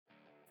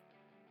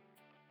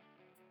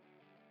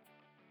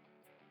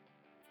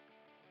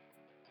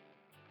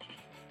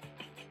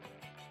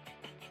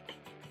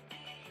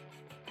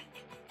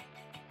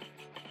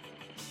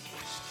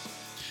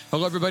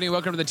Hello, everybody, and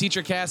welcome to the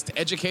TeacherCast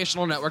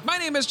Educational Network. My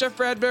name is Jeff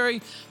Bradbury.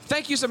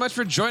 Thank you so much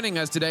for joining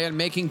us today and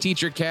making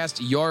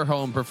TeacherCast your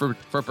home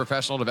for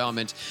professional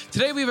development.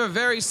 Today, we have a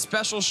very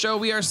special show.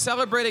 We are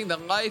celebrating the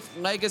life,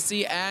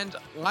 legacy, and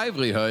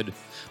livelihood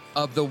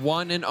of the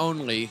one and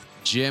only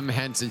Jim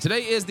Henson.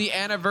 Today is the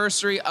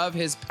anniversary of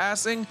his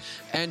passing,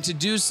 and to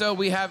do so,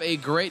 we have a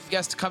great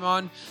guest come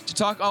on to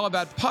talk all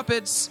about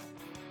puppets,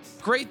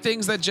 great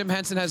things that Jim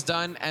Henson has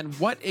done, and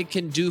what it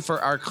can do for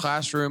our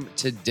classroom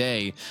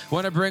today. I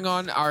want to bring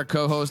on our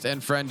co-host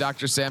and friend,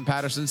 Dr. Sam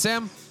Patterson.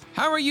 Sam,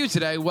 how are you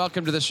today?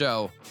 Welcome to the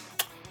show.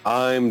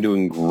 I'm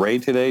doing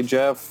great today,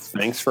 Jeff.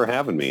 Thanks for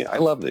having me. I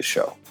love this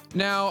show.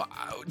 Now,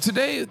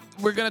 today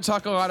we're going to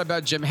talk a lot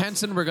about Jim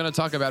Henson. We're going to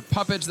talk about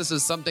puppets. This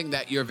is something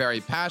that you're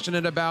very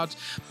passionate about.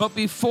 But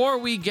before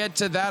we get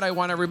to that, I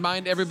want to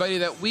remind everybody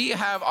that we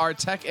have our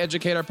Tech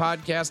Educator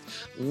podcast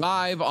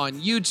live on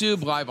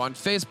YouTube, live on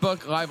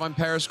Facebook, live on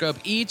Periscope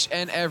each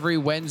and every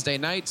Wednesday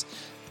night,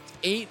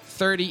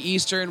 8:30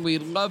 Eastern.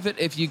 We'd love it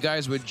if you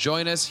guys would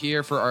join us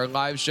here for our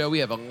live show. We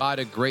have a lot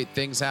of great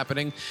things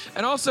happening.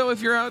 And also,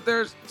 if you're out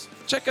there,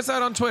 check us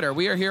out on Twitter.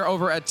 We are here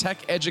over at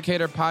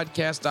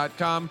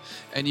techeducatorpodcast.com,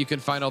 and you can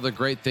find all the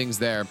great things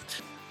there.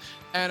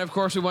 And, of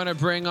course, we want to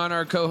bring on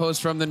our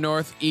co-host from the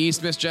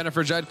Northeast, Miss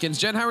Jennifer Judkins.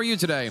 Jen, how are you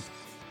today?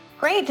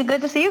 Great.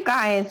 Good to see you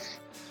guys.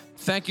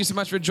 Thank you so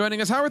much for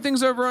joining us. How are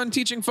things over on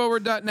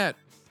teachingforward.net?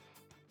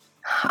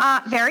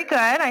 Very good.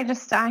 I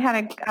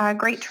had a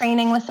great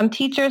training with some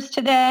teachers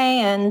today,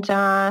 and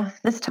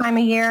this time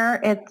of year,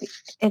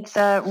 it's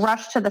a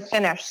rush to the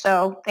finish.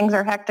 So things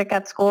are hectic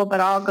at school, but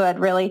all good.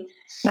 Really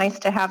nice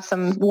to have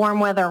some warm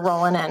weather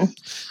rolling in.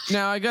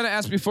 Now, I got to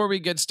ask before we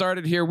get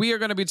started here, we are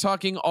going to be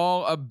talking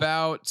all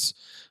about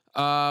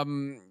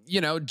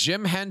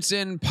Jim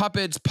Henson,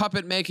 puppets,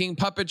 puppet making,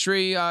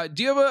 puppetry.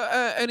 Do you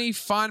have any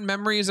fond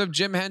memories of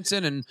Jim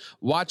Henson and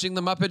watching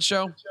the Muppet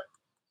Show?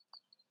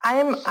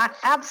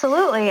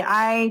 Absolutely.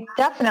 I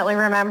definitely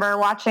remember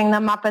watching the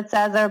Muppets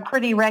as a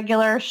pretty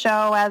regular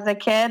show as a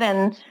kid,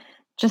 and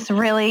just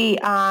really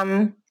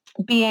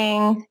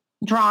being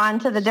drawn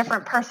to the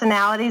different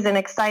personalities and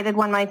excited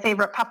when my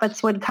favorite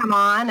puppets would come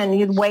on, and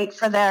you'd wait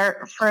for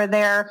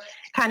their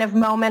kind of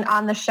moment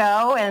on the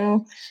show.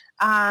 And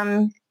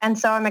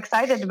so I'm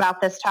excited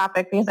about this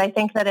topic because I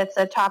think that it's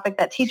a topic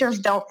that teachers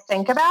don't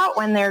think about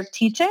when they're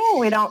teaching.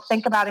 We don't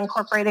think about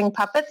incorporating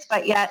puppets,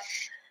 but yet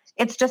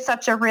it's just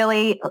such a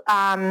really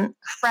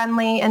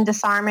friendly and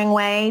disarming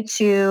way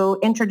to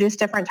introduce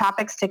different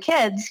topics to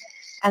kids.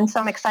 And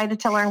so I'm excited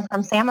to learn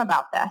from Sam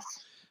about this.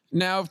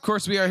 Now, of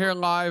course, we are here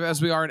live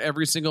as we are on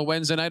every single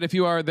Wednesday night. If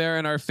you are there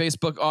in our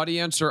Facebook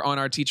audience or on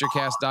our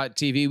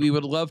teachercast.tv, we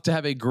would love to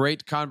have a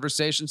great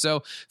conversation.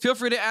 So feel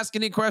free to ask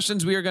any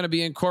questions. We are going to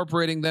be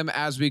incorporating them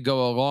as we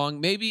go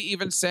along. Maybe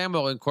even Sam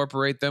will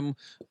incorporate them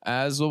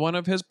as one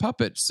of his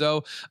puppets.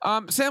 So,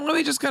 Sam, let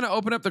me just kind of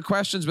open up the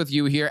questions with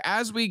you here.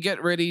 As we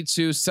get ready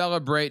to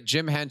celebrate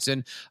Jim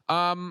Henson,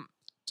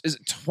 is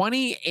it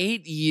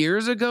 28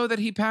 years ago that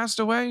he passed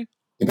away?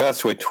 He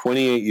passed away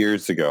 28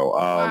 years ago.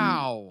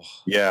 Wow.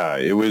 Yeah,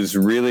 it was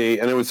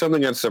really, and it was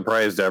something that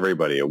surprised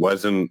everybody. It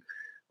wasn't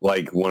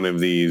like one of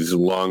these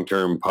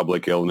long-term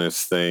public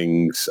illness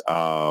things.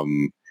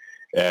 And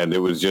it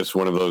was just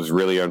one of those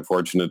really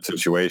unfortunate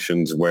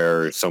situations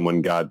where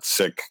someone got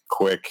sick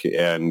quick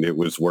and it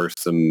was worse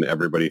than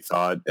everybody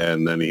thought.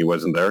 And then he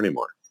wasn't there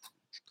anymore.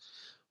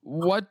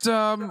 What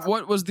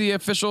was the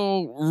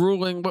official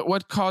ruling?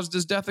 What caused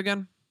his death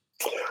again?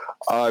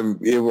 I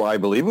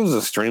believe it was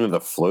a strain of the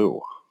flu.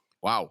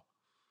 Wow.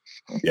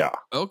 Yeah.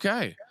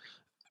 Okay.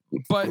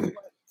 But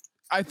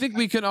I think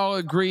we can all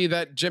agree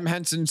that Jim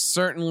Henson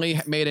certainly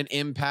made an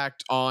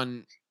impact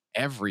on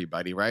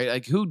everybody, right?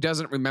 Like, who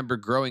doesn't remember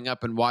growing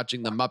up and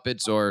watching the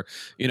Muppets? Or,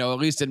 at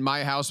least in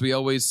my house, we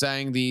always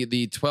sang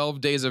the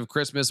 12 Days of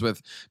Christmas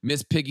with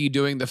Miss Piggy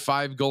doing the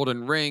 5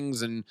 golden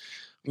rings and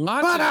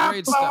lots of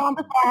great stuff.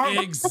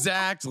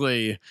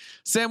 Exactly.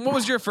 Sam, what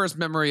was your first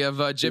memory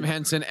of Jim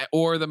Henson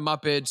or the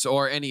Muppets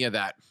or any of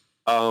that?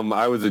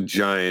 I was a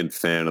giant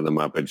fan of the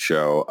Muppet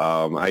Show.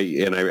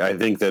 I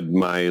think that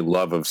my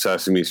love of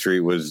Sesame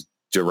Street was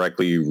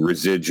directly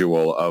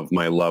residual of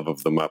my love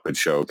of the Muppet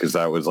Show, because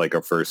that was like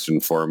a first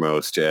and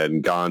foremost.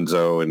 And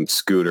Gonzo and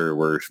Scooter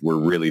were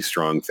really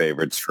strong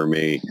favorites for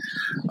me.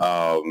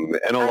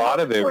 And a lot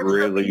of it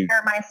really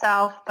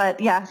myself, but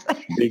yes.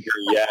 Beaker,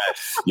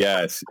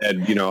 yes.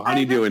 And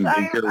Honeydew and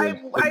Beaker was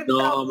I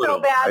felt so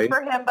bad right?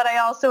 for him, but I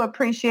also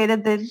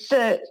appreciated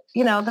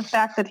the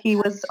fact that he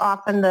was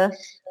often the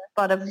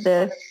butt of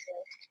the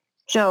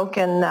joke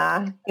and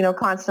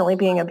constantly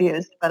being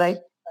abused. But it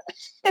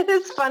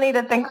is funny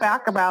to think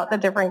back about the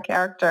different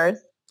characters.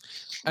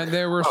 And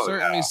there were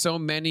certainly so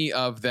many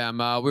of them.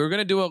 We were going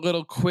to do a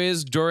little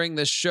quiz during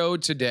the show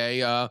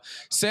today.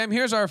 Sam,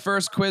 here's our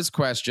first quiz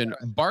question.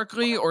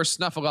 Barkley or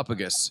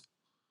Snuffleupagus?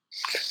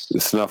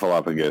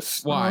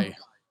 Snuffleupagus. Why?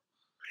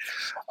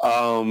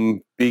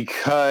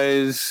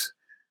 Because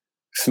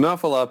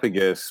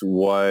Snuffleupagus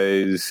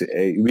was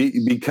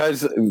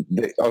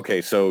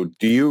okay. So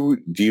do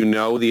you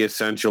know the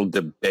essential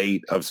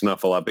debate of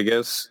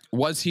Snuffleupagus?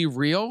 Was he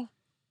real?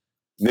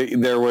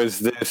 There was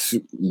this,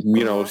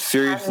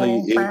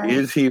 seriously,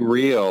 is he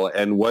real?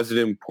 And was it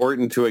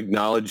important to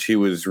acknowledge he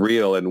was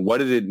real? And what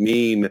did it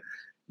mean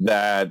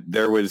that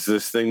there was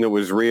this thing that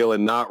was real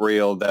and not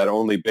real that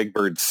only Big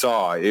Bird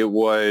saw? It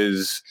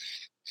was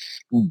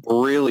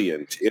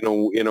brilliant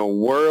in a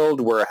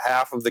world where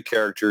half of the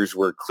characters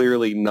were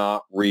clearly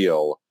not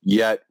real,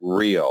 yet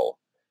real.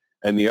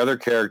 And the other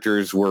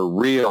characters were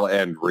real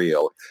and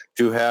real.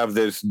 To have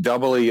this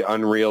doubly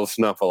unreal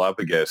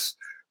Snuffleupagus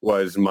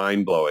was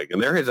mind-blowing.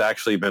 And there has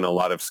actually been a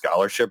lot of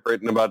scholarship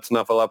written about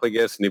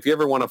Snuffleupagus. And if you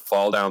ever want to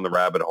fall down the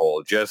rabbit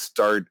hole, just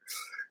start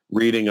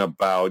reading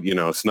about,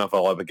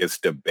 Snuffleupagus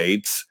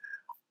debates.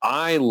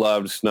 I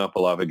loved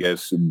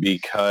Snuffleupagus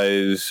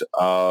because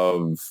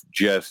of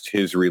just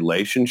his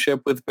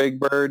relationship with Big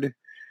Bird,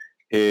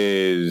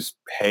 his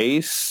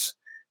pace,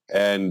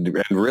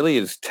 and really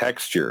his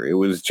texture. It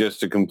was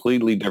just a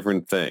completely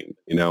different thing.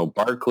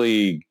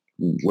 Barkley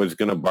was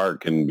going to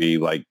bark and be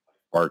like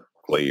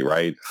Barkley,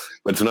 right?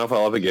 But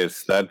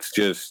Snuffleupagus, that's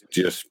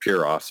just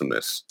pure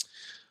awesomeness.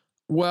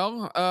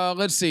 Well,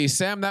 let's see.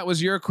 Sam, that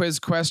was your quiz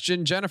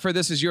question. Jennifer,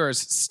 this is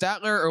yours.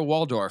 Statler or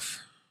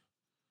Waldorf?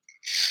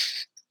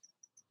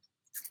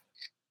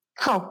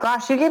 Oh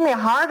gosh, you gave me a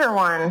harder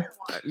one.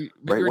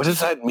 Right. What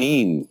does that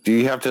mean? Do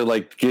you have to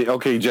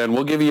okay, Jen,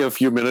 we'll give you a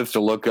few minutes to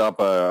look up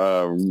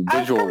a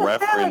visual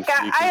reference.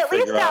 At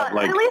least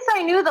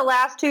I knew the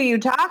last two you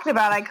talked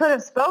about. I could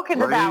have spoken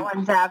to that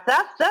one, Zap.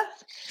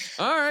 That's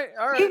all right.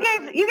 You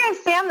gave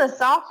Sam the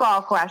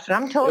softball question.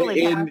 I'm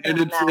totally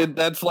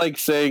that's like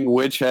saying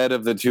which head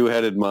of the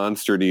two-headed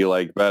monster do you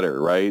like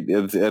better, right?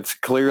 It's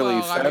clearly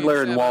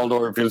Statler and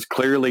Waldorf is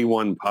clearly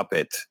one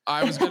puppet.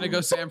 I was going to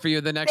go Sam for you.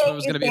 The next one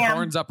was going to be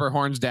horns up or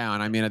horns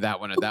down. I mean, at that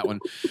one.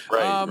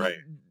 Right.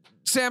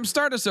 Sam,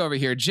 start us over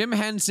here. Jim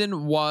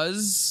Henson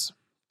was.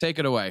 Take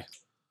it away.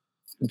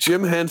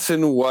 Jim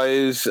Henson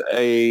was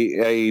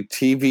a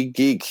TV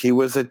geek. He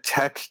was a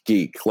tech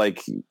geek.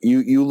 Like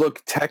you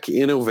look tech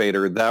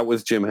innovator. That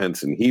was Jim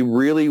Henson. He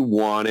really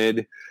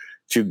wanted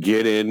to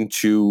get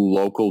into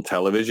local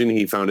television.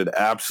 He found it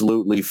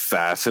absolutely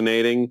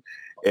fascinating.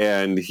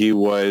 And he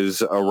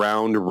was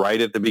around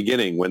right at the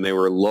beginning when they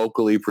were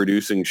locally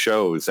producing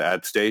shows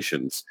at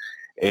stations.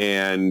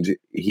 And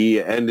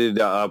he ended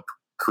up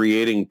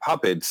creating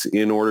puppets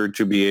in order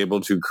to be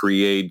able to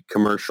create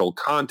commercial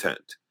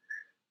content.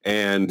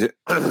 And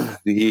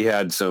he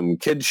had some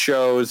kids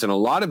shows, and a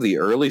lot of the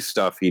early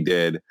stuff he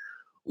did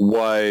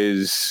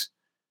was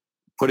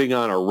putting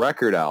on a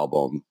record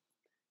album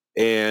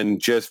and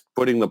just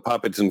putting the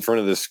puppets in front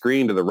of the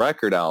screen to the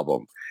record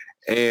album.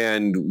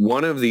 And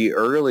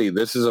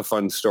this is a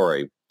fun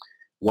story.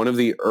 One of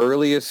the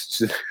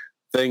earliest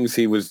things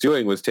he was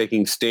doing was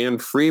taking Stan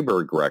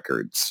Freberg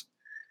records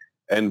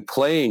and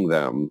playing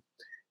them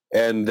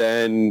and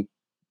then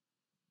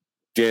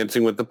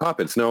dancing with the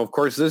puppets. Now, of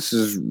course, this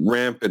is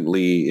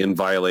rampantly in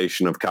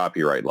violation of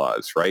copyright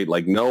laws, right?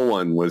 Like no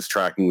one was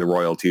tracking the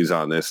royalties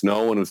on this.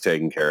 No one was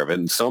taking care of it.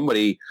 And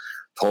somebody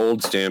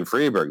told Stan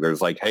Freberg,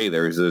 there's like, hey,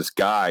 there's this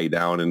guy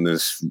down in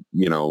this,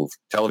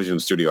 television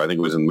studio. I think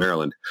it was in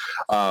Maryland.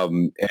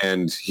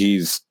 And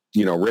he's,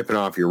 ripping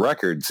off your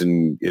records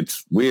and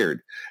it's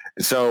weird.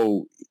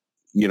 So,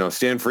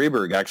 Stan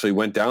Freberg actually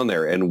went down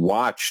there and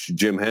watched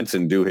Jim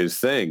Henson do his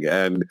thing.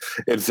 And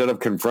instead of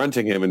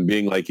confronting him and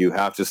being like, you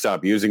have to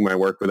stop using my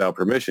work without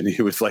permission,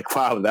 he was like,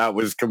 wow, that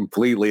was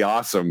completely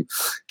awesome.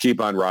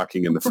 Keep on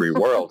rocking in the free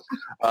world.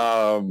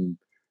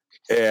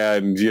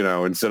 And,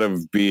 instead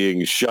of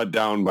being shut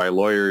down by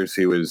lawyers,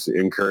 he was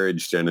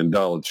encouraged and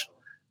indulged.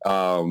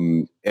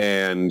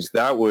 And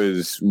that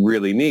was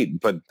really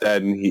neat. But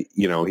then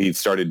he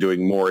started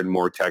doing more and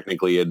more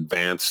technically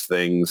advanced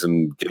things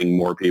and getting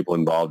more people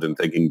involved and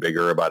thinking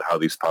bigger about how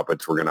these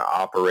puppets were going to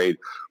operate,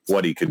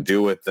 what he could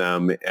do with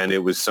them. And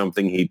it was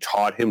something he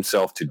taught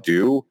himself to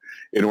do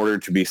in order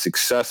to be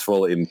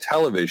successful in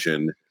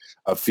television,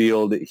 a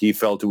field he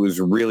felt it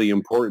was really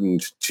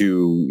important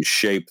to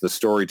shape the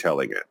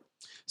storytelling in.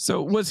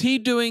 So was he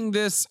doing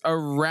this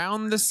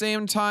around the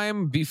same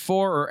time,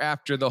 before or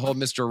after the whole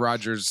Mr.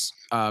 Rogers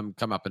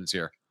comeuppance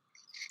here?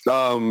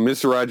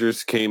 Mr.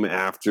 Rogers came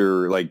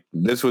after,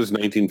 this was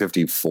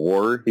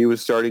 1954. He was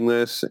starting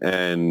this,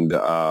 and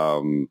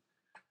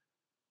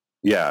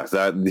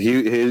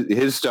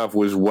his stuff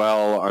was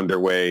well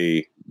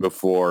underway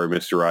before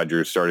Mr.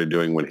 Rogers started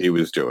doing what he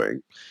was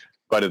doing.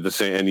 But at the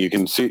same, and you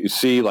can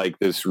see like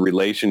this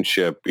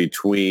relationship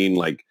between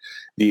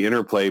the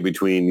interplay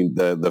between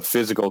the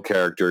physical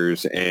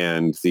characters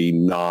and the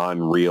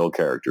non-real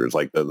characters,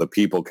 like the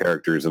people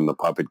characters and the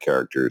puppet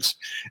characters.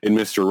 In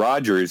Mr.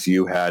 Rogers,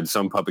 you had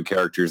some puppet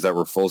characters that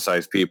were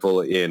full-size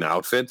people in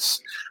outfits.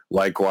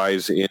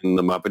 Likewise, in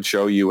the Muppet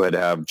Show, you would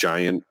have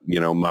giant,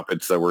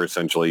 Muppets that were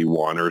essentially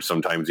one or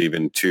sometimes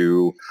even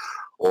two.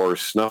 Or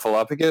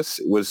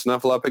Snuffleupagus. Was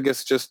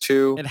Snuffleupagus just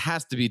two? It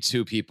has to be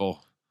two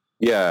people.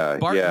 Yeah,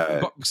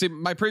 yeah. See,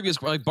 my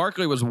previous, like,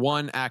 Barkley was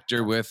one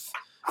actor with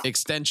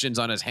extensions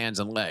on his hands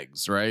and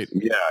legs, right?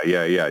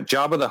 Yeah.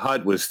 Jabba the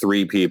Hutt was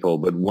 3 people,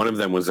 but one of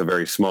them was a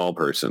very small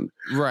person.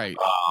 Right.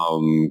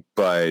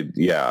 But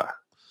yeah.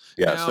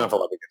 Yeah, Now,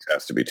 Snuffleupagus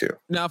has to be 2.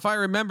 Now, if I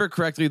remember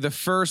correctly, the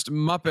first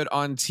Muppet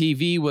on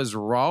TV was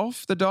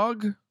Rolf the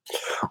dog?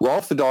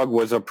 Rolf the dog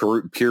was a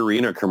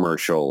Purina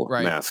commercial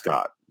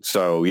mascot.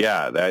 So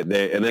yeah,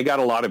 they got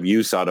a lot of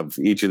use out of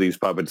each of these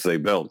puppets they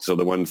built. So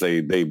the ones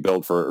they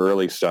built for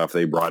early stuff,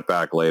 they brought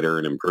back later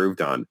and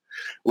improved on,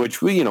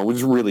 which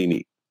was really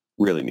neat,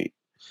 really neat.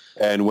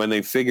 And when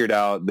they figured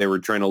out they were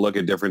trying to look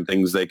at different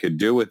things they could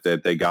do with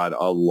it, they got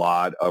a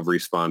lot of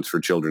response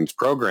for children's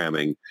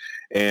programming.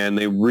 And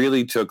they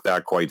really took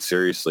that quite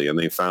seriously. And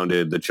they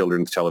founded the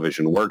Children's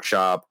Television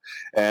Workshop,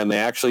 and they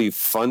actually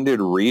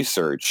funded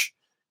research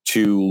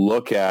to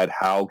look at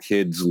how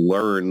kids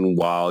learn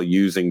while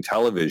using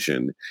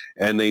television.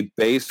 And they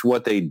based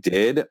what they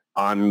did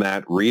on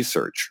that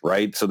research,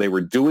 right? So they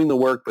were doing the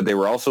work, but they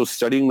were also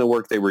studying the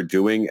work they were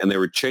doing, and they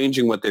were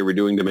changing what they were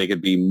doing to make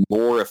it be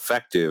more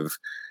effective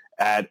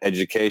at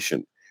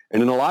education.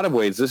 And in a lot of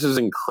ways, this is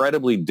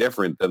incredibly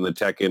different than the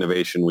tech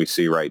innovation we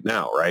see right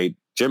now, right?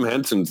 Jim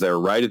Henson's there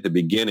right at the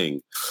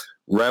beginning,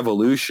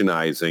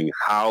 revolutionizing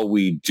how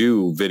we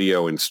do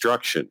video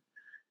instruction.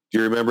 Do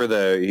you remember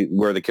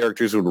where the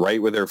characters would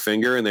write with their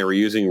finger and they were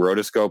using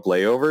rotoscope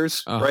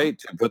layovers, right,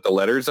 to put the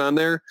letters on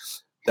there?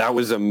 That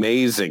was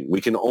amazing. We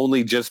can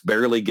only just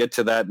barely get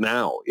to that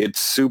now. It's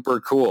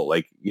super cool.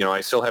 Like, I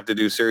still have to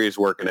do serious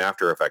work in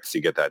After Effects to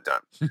get that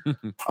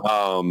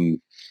done.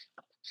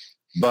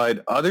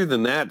 But other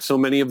than that, so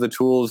many of the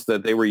tools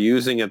that they were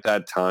using at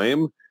that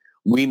time,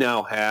 we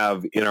now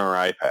have in our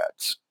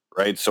iPads,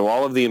 right? So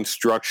all of the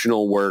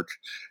instructional work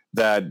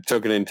that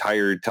took an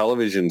entire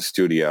television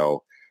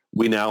studio,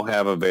 we now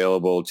have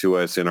available to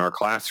us in our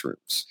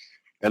classrooms.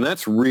 And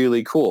that's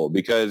really cool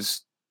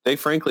because they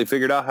frankly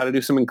figured out how to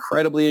do some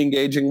incredibly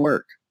engaging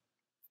work.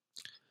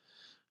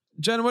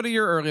 Jen, what are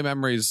your early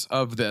memories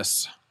of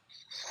this?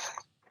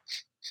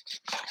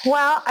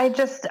 Well, I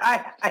just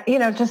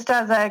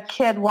as a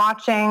kid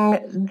watching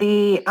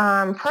the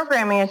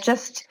programming,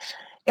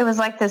 it was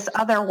like this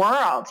other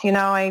world.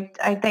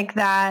 I think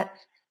that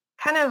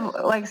kind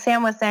of like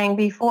Sam was saying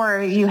before,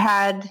 you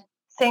had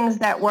things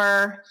that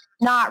were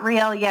not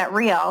real yet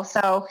real.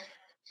 So,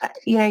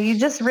 you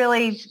just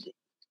really,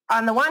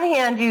 on the one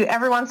hand,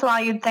 every once in a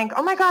while you'd think,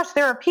 oh my gosh,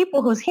 there are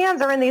people whose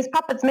hands are in these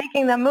puppets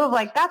making them move.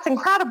 Like, that's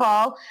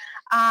incredible.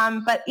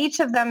 But each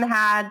of them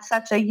had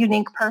such a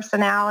unique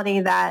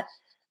personality that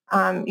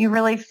you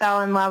really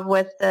fell in love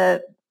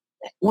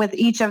with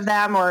each of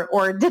them,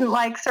 or didn't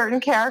like certain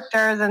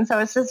characters. And so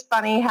it's just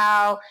funny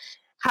how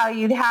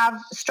you'd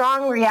have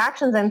strong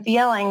reactions and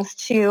feelings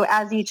to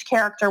as each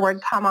character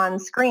would come on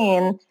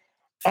screen,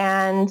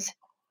 and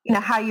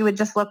how you would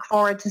just look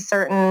forward to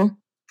certain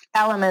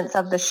elements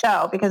of the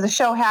show, because the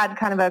show had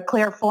kind of a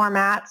clear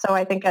format. So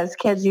I think as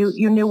kids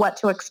you knew what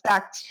to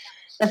expect,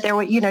 that there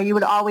would you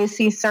would always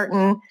see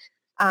certain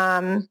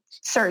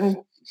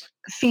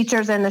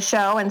features in the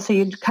show, and so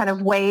you'd kind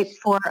of wait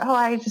for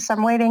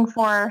I'm waiting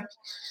for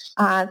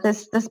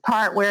this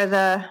part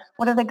where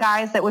what are the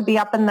guys that would be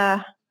up in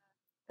the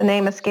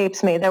name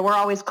escapes me. They were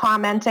always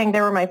commenting.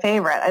 They were my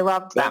favorite. I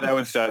loved them. Yeah, that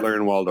was Statler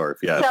and Waldorf.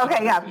 Yeah. So,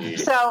 okay, yeah.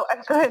 So I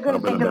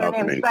couldn't think of their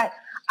names, but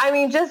I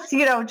mean, just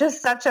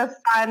such a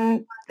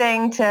fun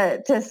thing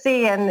to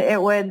see, and it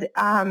would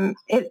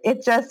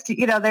it just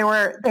they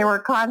were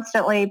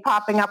constantly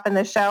popping up in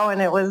the show,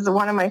 and it was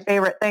one of my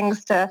favorite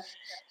things to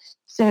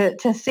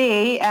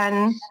see,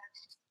 and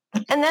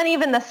then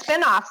even the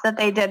spin-offs that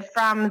they did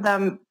from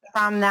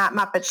that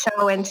Muppet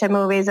Show into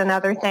movies and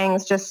other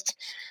things just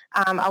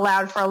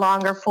allowed for a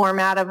longer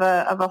format of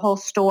a whole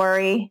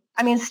story.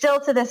 I mean, still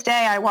to this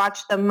day, I watch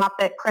the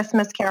Muppet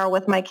Christmas Carol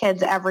with my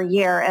kids every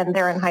year, and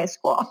they're in high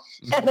school,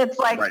 and it's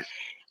like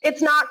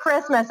it's not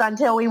Christmas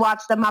until we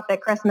watch the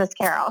Muppet Christmas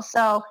Carol.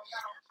 So.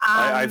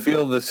 I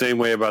feel the same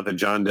way about the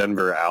John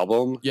Denver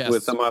album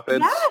with the Muppets.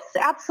 Yes,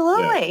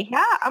 absolutely.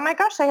 Yeah. Oh my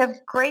gosh, I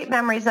have great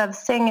memories of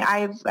singing.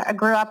 I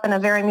grew up in a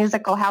very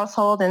musical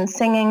household and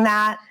singing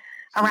that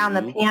around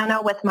the piano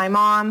with my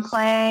mom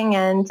playing.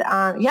 And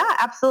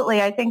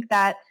absolutely. I think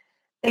that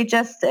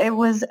it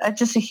was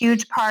just a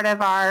huge part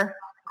of our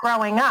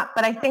growing up.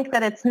 But I think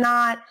that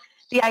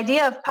the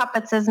idea of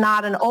puppets is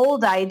not an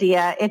old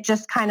idea. It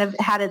just kind of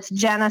had its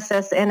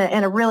genesis in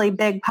a really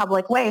big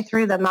public way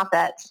through the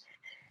Muppets.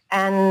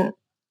 And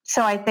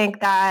so I think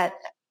that,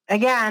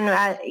 again,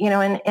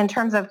 in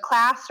terms of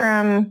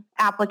classroom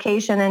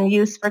application and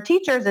use for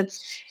teachers,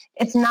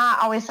 it's not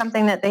always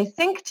something that they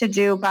think to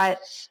do. But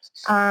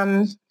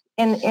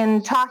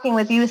in talking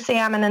with you,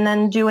 Sam, and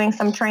then doing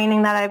some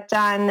training that I've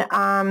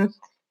done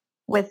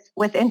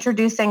with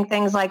introducing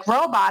things like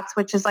robots,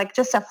 which is like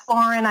just a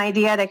foreign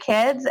idea to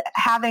kids,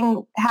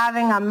 having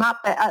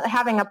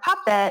a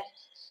puppet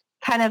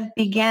kind of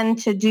begin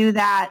to do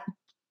that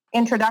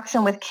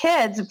introduction with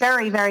kids,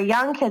 very, very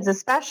young kids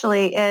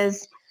especially,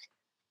 is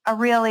a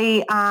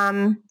really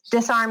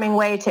disarming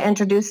way to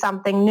introduce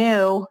something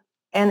new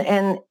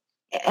and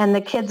and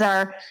the kids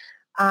are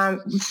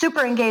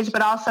super engaged,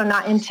 but also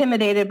not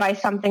intimidated by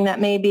something that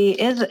maybe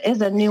is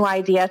a new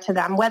idea to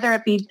them, whether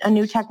it be a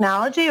new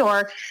technology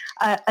or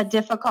a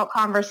difficult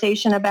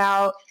conversation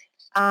about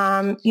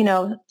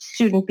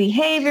student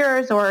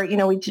behaviors, or,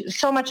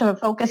 so much of a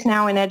focus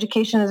now in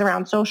education is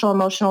around social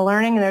emotional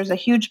learning. And there's a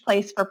huge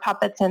place for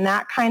puppets in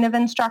that kind of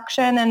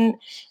instruction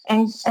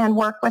and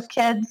work with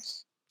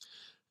kids.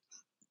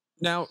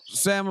 Now,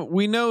 Sam,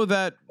 we know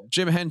that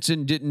Jim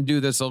Henson didn't do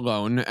this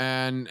alone.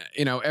 And,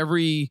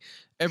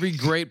 every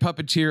great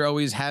puppeteer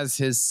always has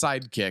his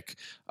sidekick.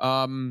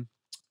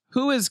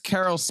 Who is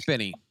Caroll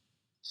Spinney?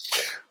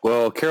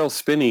 Well, Caroll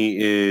Spinney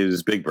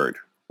is Big Bird,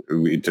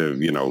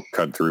 to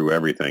cut through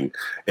everything.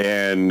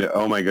 And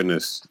oh my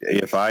goodness,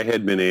 if I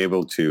had been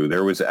able to,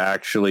 there was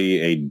actually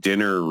a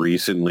dinner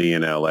recently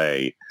in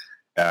LA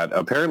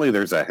apparently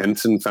there's a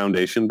Henson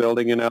Foundation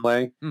building in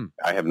LA.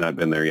 I have not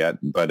been there yet,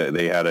 but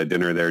they had a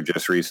dinner there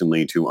just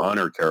recently to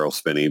honor Caroll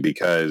Spinney,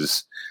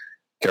 because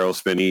Caroll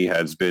Spinney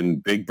has been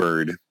Big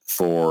Bird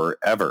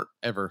forever.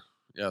 Ever.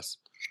 Yes.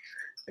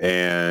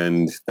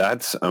 And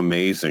that's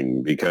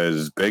amazing,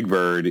 because Big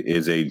Bird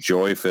is a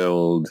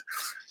joy-filled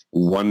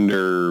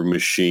wonder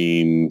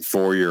machine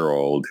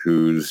 4-year-old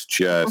who's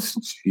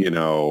just,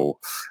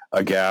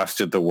 aghast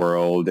at the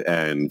world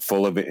and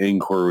full of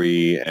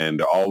inquiry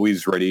and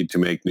always ready to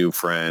make new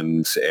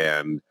friends.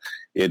 And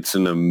it's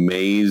an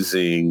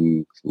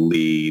amazingly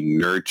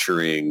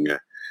nurturing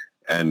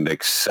and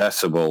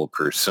accessible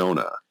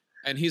persona.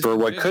 And he's for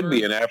what could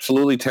be an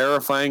absolutely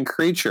terrifying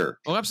creature.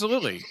 Oh,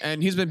 absolutely.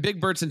 And he's been Big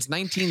Bird since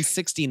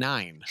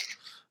 1969.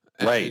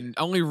 Right. And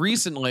only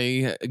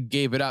recently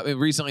gave it up.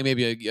 Recently,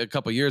 maybe a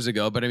couple years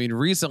ago, but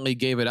recently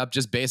gave it up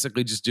just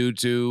due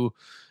to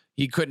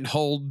he couldn't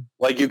hold.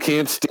 Like, you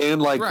can't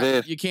stand like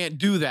this. You can't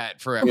do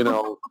that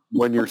forever.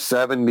 When you're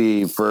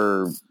 70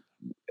 for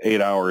 8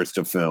 hours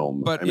to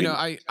film. But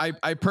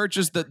I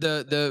purchased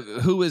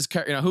the who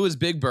is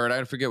Big Bird?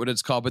 I forget what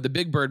it's called, but the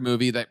Big Bird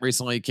movie that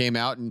recently came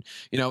out, and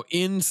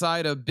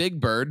inside of Big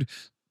Bird,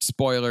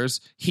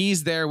 spoilers,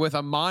 he's there with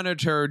a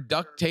monitor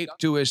duct taped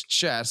to his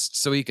chest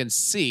so he can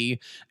see,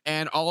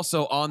 and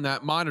also on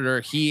that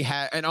monitor he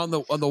had, and on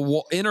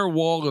the inner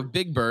wall of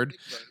Big Bird,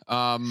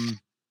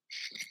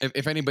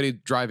 if anybody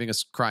driving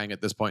is crying at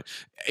this point,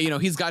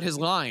 he's got his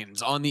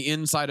lines on the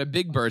inside of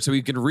Big Bird so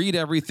he can read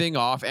everything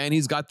off, and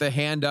he's got the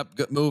hand up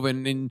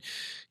moving, and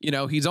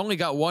he's only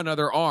got one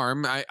other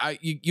arm.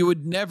 You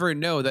would never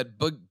know that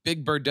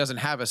Big Bird doesn't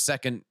have a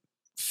second.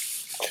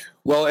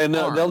 Well, and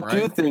they'll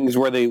do things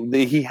where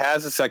he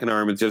has a second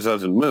arm, it just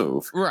doesn't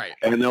move. Right.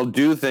 And they'll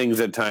do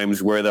things at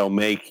times where they'll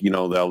make,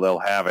 they'll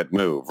have it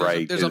move,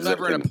 right? There's a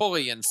lever and a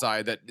pulley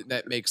inside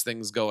that makes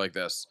things go like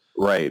this.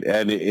 Right.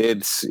 And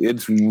it's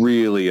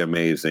really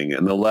amazing.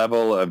 And the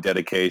level of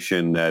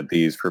dedication that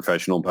these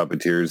professional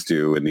puppeteers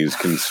do in these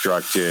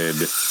constructed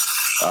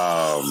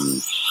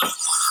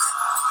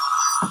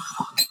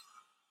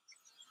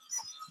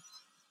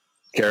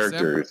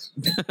characters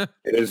it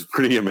is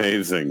pretty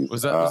amazing.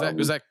 Was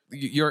that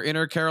your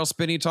inner Caroll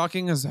Spinney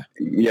talking?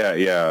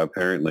 Yeah,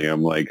 apparently.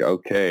 I'm like,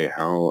 okay,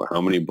 how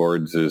many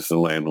boards is the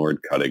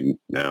landlord cutting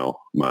now?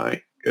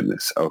 My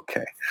goodness.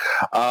 Okay.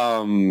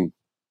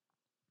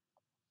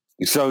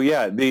 So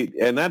yeah,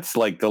 and that's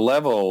like the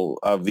level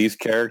of these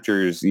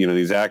characters,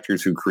 these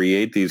actors who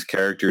create these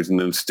characters and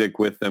then stick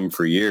with them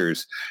for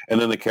years,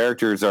 and then the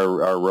characters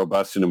are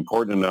robust and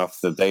important enough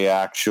that they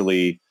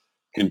actually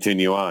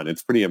continue on.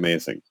 It's pretty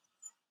amazing.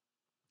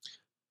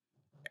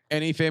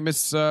 Any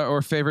famous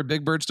or favorite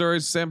Big Bird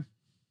stories, Sam?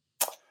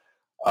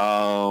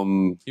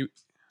 I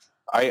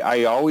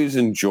always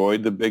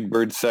enjoyed the Big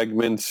Bird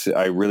segments.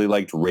 I really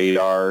liked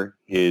Radar,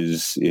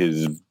 his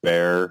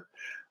bear,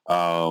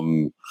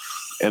 and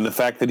the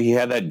fact that he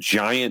had that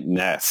giant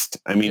nest.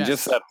 Yes.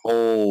 Just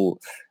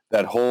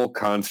that whole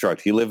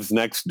construct. He lives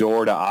next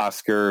door to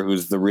Oscar,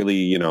 who's the really,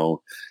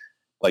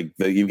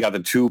 you've got the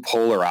two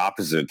polar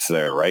opposites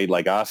there, right?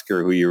 Like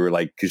Oscar, who you were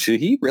like, should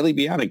he really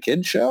be on a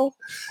kid show?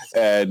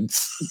 And,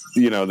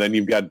 then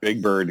you've got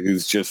Big Bird,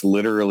 who's just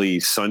literally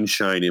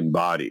sunshine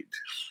embodied.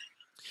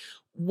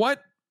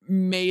 What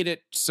made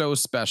it so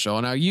special?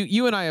 Now,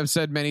 you and I have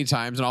said many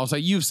times, and also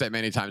you've said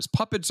many times,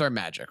 puppets are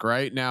magic,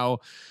 right? Now,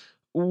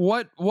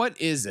 what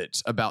is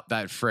it about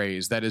that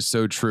phrase that is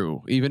so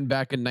true? Even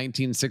back in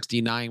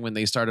 1969 when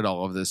they started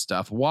all of this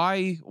stuff,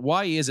 why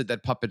is it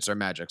that puppets are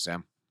magic,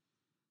 Sam?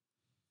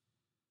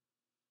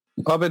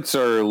 Puppets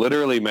are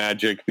literally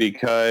magic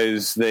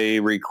because they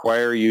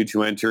require you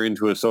to enter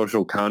into a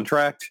social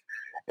contract,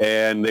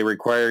 and they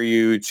require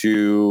you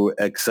to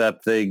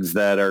accept things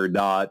that are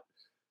not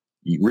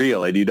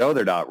real. And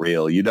they're not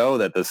real. You know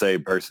that the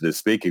same person is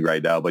speaking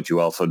right now, but you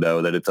also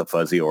know that it's a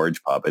fuzzy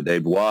orange puppet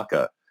named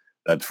Waka.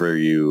 That's for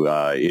you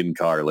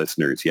in-car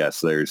listeners. Yes,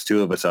 there's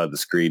two of us on the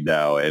screen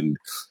now, and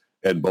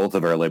both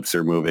of our lips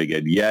are moving,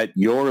 and yet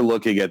you're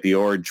looking at the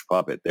orange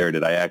puppet. There,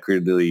 did I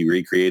accurately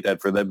recreate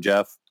that for them,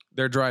 Jeff?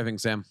 They're driving,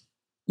 Sam.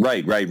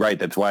 Right.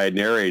 That's why I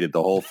narrated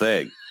the whole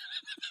thing.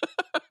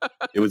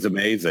 It was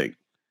amazing.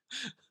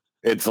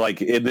 It's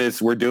like in this,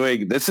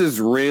 this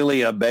is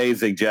really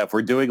amazing, Jeff.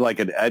 We're doing like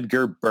an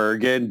Edgar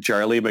Bergen,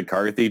 Charlie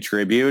McCarthy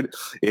tribute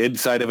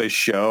inside of a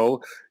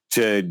show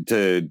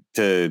to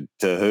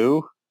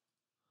who?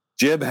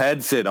 Jim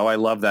Henson. Oh, I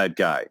love that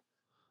guy.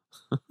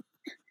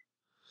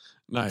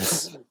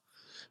 Nice.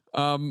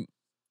 I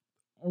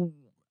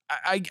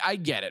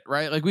get it,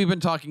 right? Like we've been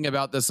talking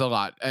about this a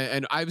lot,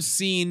 and I've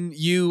seen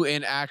you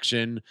in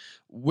action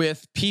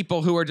with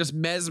people who are just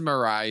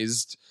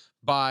mesmerized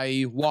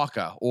by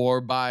Waka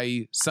or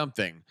by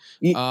something.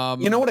 You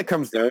know what it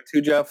comes down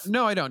to, Jeff?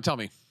 No, I don't. Tell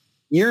me.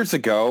 Years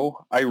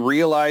ago, I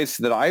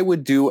realized that I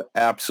would do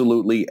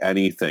absolutely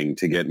anything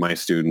to get my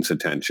students'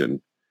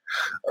 attention.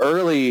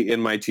 Early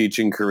in my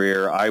teaching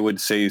career, I would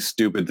say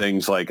stupid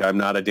things like, I'm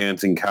not a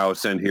dancing cow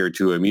sent here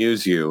to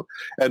amuse you.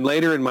 And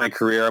later in my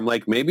career, I'm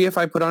like, maybe if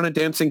I put on a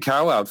dancing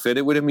cow outfit,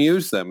 it would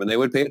amuse them and they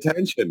would pay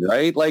attention,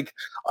 right? Like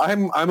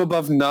I'm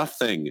above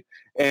nothing.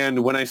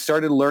 And when I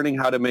started learning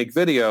how to make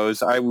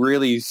videos,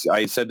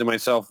 I said to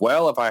myself,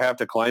 well, if I have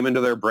to climb into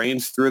their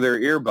brains through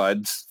their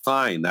earbuds,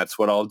 fine, that's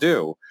what I'll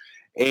do.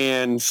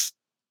 And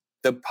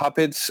the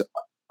puppets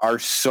are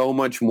so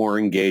much more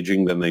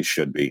engaging than they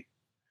should be.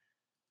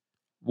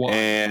 Why?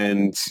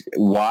 And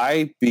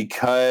why?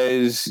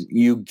 Because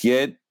you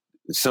get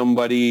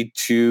somebody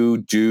to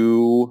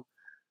do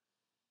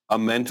a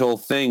mental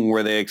thing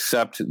where they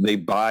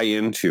buy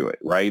into it,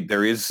 right?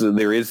 There is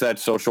that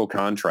social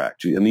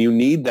contract, and you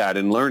need that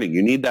in learning.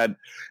 You need that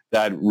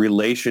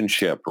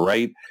relationship,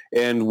 right?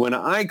 And when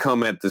I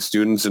come at the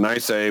students and I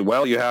say,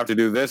 well, you have to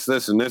do this,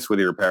 this, and this with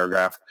your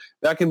paragraph,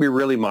 that can be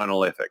really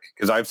monolithic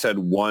because I've said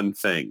one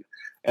thing.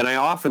 And I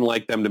often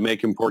like them to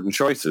make important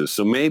choices.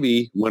 So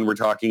maybe when we're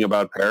talking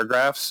about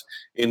paragraphs,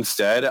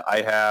 instead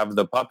I have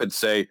the puppet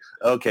say,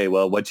 okay,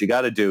 well, what you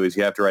got to do is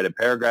you have to write a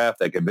paragraph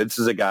that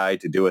convinces a guy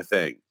to do a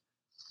thing.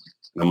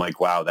 And I'm like,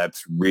 wow,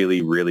 that's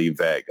really, really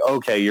vague.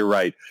 Okay, you're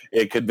right.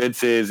 It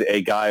convinces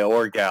a guy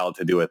or gal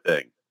to do a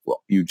thing.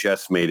 Well, you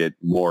just made it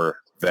more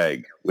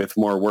vague with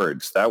more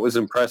words. That was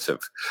impressive.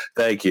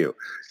 Thank you.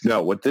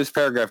 No, what this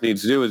paragraph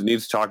needs to do is it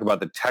needs to talk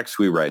about the text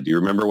we read. Do you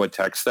remember what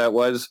text that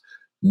was?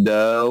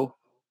 No.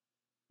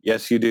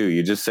 Yes, you do.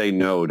 You just say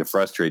no to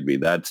frustrate me.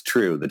 That's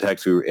true. The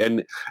text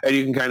and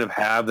you can kind of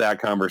have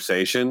that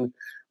conversation,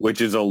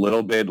 which is a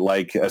little bit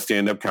like a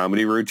stand-up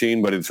comedy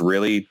routine, but it's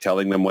really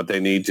telling them what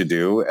they need to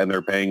do, and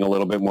they're paying a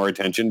little bit more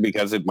attention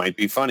because it might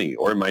be funny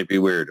or it might be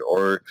weird.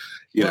 Or,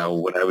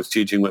 when I was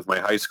teaching with my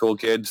high school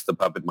kids, the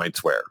puppet might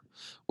swear.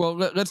 Well,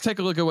 let's take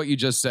a look at what you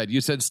just said. You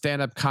said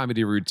stand-up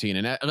comedy routine,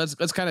 and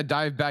let's kind of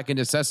dive back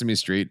into Sesame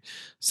Street.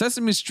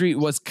 Sesame Street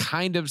was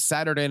kind of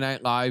Saturday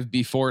Night Live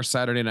before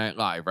Saturday Night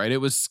Live, right? It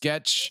was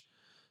sketch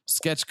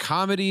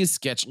comedy,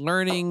 sketch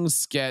learning,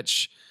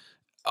 sketch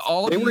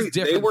all these different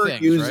things. They were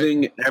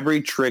using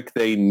every trick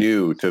they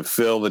knew to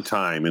fill the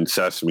time in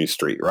Sesame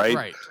Street, right?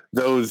 Right.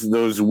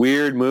 Those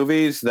weird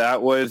movies,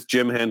 that was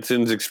Jim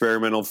Henson's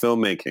experimental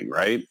filmmaking,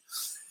 right?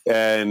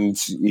 And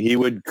he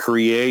would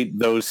create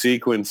those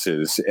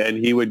sequences, and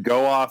he would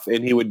go off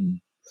and he would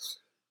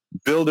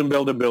build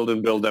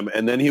them.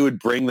 And then he would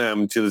bring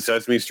them to the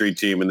Sesame Street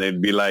team, and they'd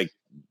be like,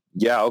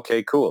 yeah,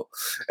 okay, cool.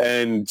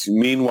 And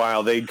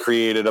meanwhile, they'd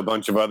created a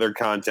bunch of other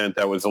content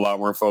that was a lot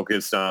more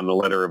focused on the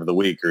letter of the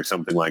week or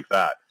something like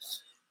that.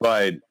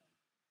 But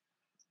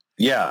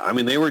yeah, I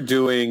mean, they were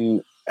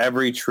doing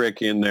every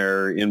trick in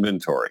their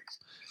inventory.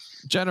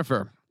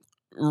 Jennifer,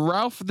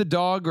 Ralph the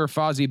dog or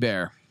Fozzie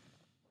Bear?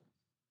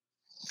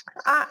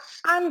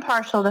 I'm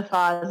partial to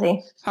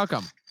Fozzie. How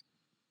come?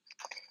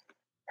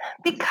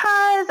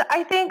 Because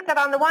I think that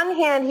on the one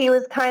hand, he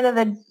was kind of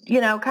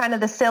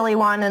the silly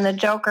one and the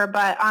joker,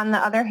 but on the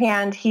other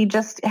hand, he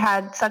just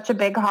had such a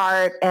big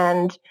heart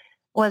and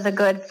was a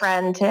good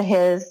friend to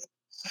his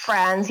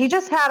friends. He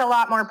just had a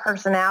lot more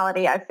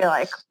personality, I feel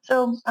like.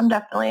 So I'm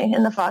definitely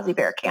in the Fozzie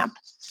Bear camp.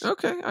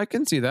 Okay, I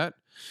can see that.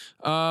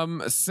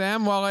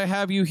 Sam, while I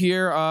have you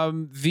here,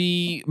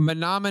 the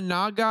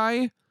Manamana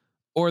guy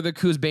or the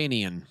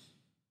Kuzbanian?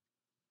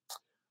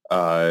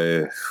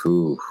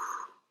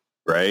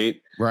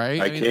 Right?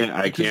 Right. I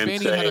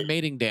can't say. Had a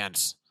mating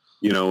dance.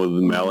 With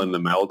the Mel and the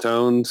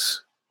Meltones.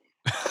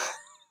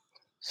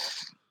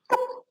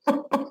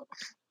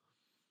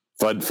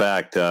 Fun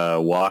fact: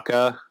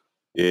 Waka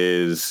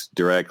is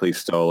directly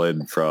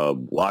stolen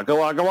from Waka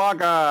Waka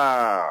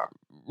Waka.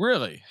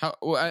 Really? How?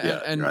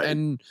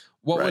 And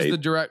what was the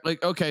direct?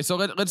 Like, okay, so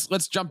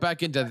let's jump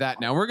back into that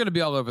now. We're going to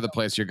be all over the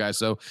place here, guys.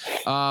 So,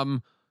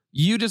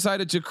 you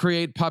decided to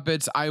create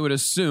puppets, I would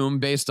assume,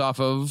 based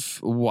off of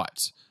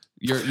what?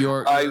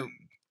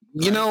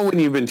 When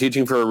you've been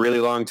teaching for a really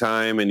long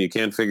time and you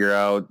can't figure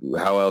out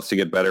how else to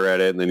get better at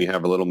it, and then you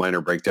have a little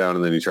minor breakdown,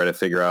 and then you try to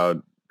figure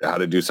out how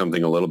to do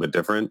something a little bit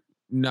different.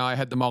 No, I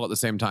had them all at the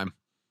same time.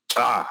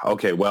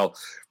 Okay. Well,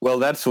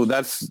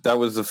 that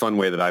was the fun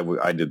way that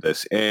I did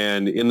this.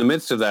 And in the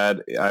midst of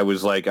that, I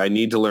was like, I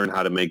need to learn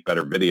how to make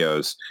better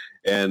videos.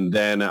 And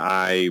then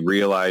I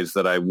realized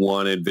that I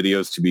wanted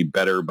videos to be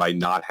better by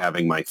not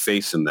having my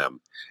face in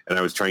them. and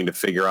I was trying to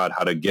figure out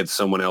how to get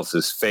someone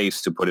else's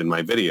face to put in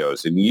my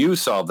videos. And you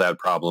solved that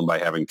problem by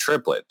having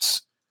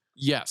triplets.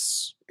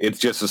 Yes. It's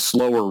just a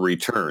slower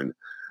return.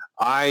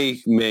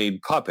 I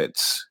made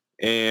puppets,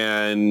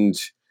 and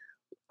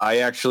I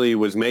actually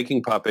was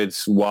making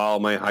puppets while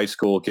my high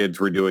school kids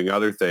were doing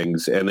other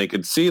things, and they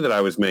could see that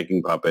I was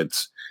making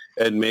puppets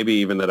and maybe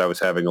even that I was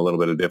having a little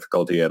bit of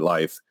difficulty at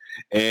life.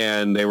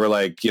 And they were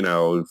like, you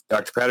know,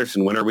 Dr.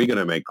 Patterson, when are we going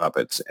to make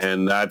puppets?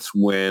 And that's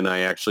when I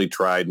actually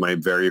tried my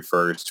very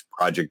first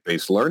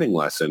project-based learning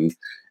lesson.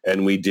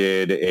 And we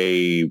did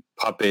a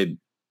puppet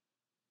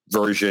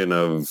version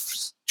of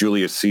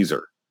Julius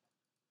Caesar.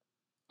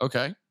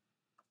 Okay.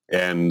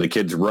 And the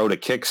kids wrote a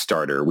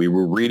Kickstarter. We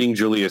were reading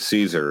Julius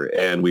Caesar,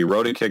 and we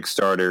wrote a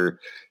Kickstarter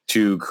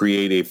to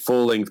create a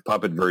full-length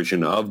puppet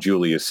version of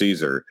Julius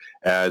Caesar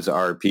as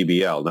our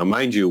PBL. Now,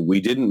 mind you,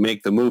 we didn't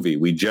make the movie.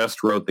 We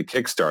just wrote the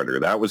Kickstarter.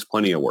 That was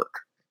plenty of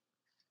work.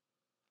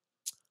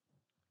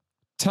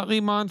 Telly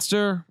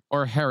Monster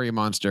or Harry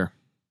Monster?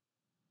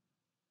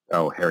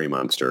 Oh, Harry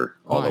Monster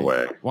all the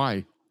way.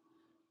 Why?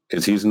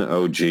 Because he's an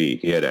OG.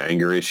 He had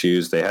anger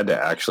issues. They had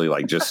to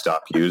actually just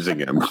stop using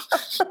him.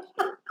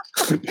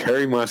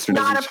 Harry Monster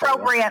not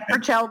appropriate for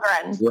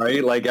children,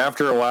 right? Like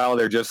after a while,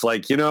 they're just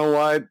like, you know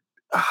what?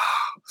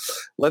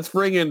 Let's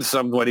bring in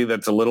somebody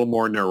that's a little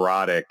more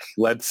neurotic.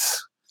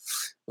 Let's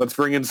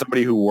bring in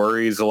somebody who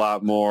worries a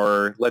lot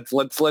more. Let's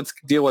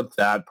deal with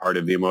that part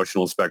of the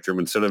emotional spectrum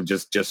instead of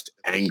just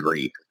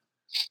angry.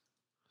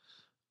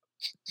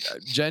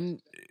 Jen,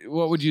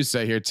 what would you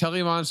say here?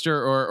 Telly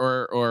Monster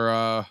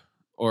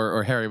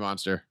or Harry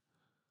Monster?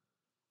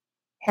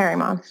 Harry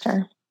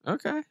Monster.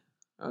 Okay.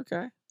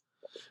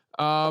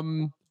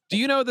 Do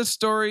you know the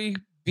story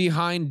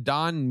behind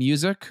Don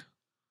Music?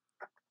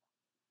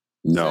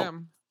 No.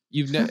 Sam,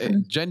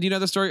 Jen, do you know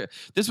the story?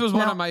 This was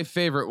one of my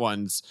favorite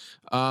ones.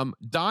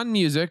 Don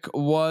Music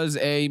was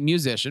a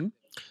musician,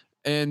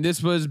 and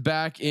this was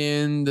back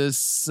in the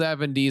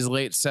 70s,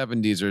 late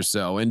 70s or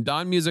so. And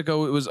Don Music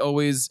was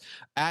always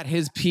at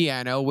his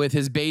piano with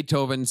his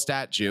Beethoven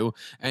statue,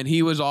 and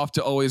he was off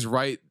to always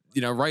write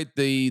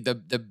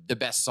the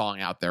best song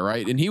out there,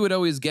 right? And he would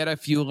always get a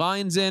few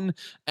lines in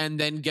and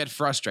then get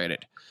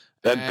frustrated.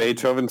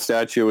 Beethoven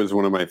statue is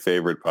one of my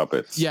favorite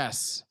puppets.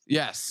 Yes.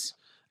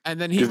 And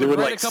then he would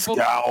write a couple.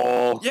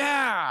 Scowl.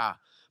 Yeah.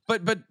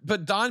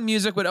 But Don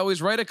Music would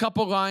always write a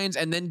couple lines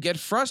and then get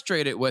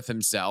frustrated with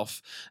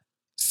himself.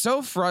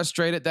 So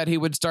frustrated that he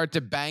would start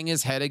to bang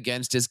his head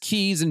against his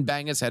keys and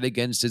bang his head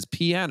against his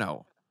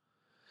piano.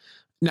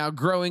 Now,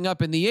 growing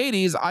up in the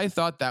 80s, I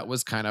thought that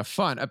was kind of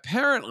fun.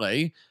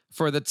 Apparently,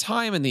 for the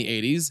time in the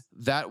 80s,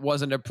 that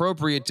wasn't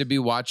appropriate to be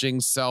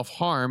watching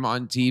self-harm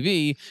on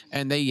TV,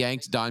 and they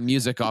yanked Don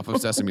Music off of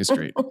Sesame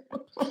Street.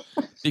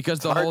 Because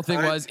the whole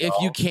thing was,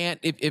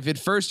 if at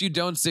first you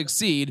don't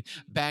succeed,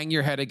 bang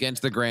your head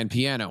against the grand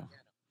piano.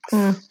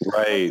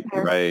 Right.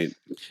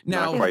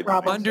 Now,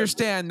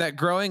 understand that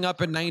growing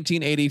up in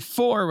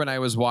 1984, when I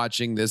was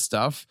watching this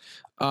stuff,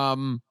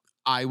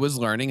 I was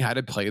learning how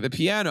to play the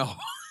piano.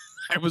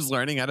 I was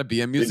learning how to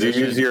be a musician. Did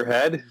you use your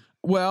head?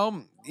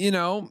 Well,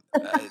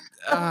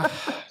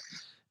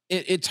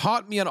 it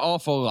taught me an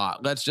awful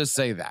lot. Let's just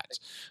say that.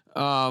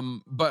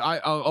 But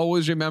I'll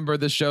always remember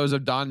the shows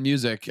of Don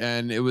Music,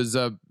 and it was he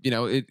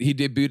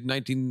debuted in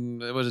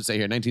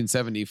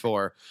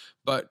 1974.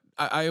 But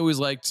I always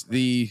liked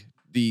the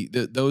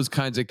those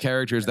kinds of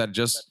characters that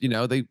just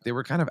they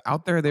were kind of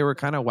out there. They were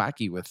kind of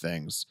wacky with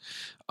things.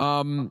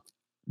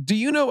 Do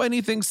you know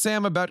anything,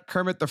 Sam, about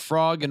Kermit the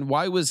Frog, and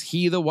why was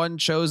he the one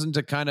chosen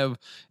to kind of?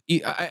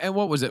 And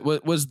what was it?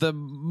 Was the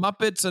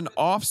Muppets an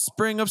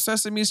offspring of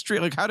Sesame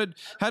Street? Like, how did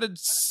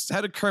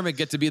Kermit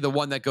get to be the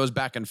one that goes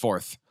back and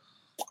forth?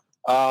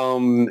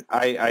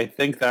 I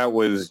think that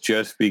was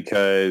just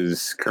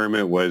because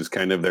Kermit was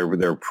kind of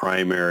their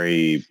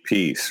primary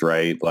piece,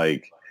 right?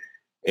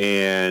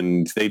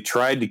 And they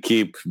tried to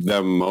keep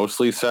them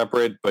mostly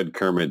separate, but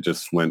Kermit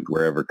just went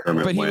wherever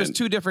Kermit went. But he was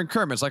two different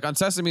Kermits. Like on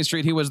Sesame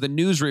Street, he was the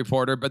news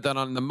reporter, but then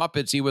on the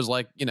Muppets, he was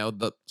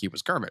he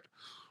was Kermit.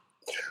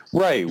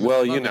 Right.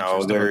 Well,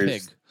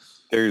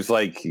 there's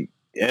like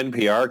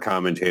NPR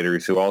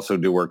commentators who also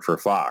do work for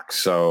Fox.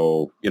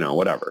 So,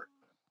 whatever.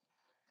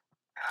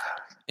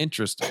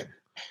 Interesting.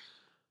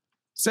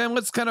 Sam,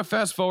 let's kind of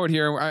fast forward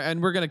here, and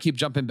we're going to keep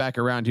jumping back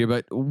around here,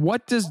 but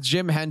what does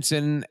Jim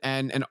Henson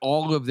and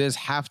all of this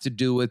have to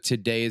do with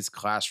today's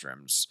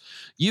classrooms?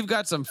 You've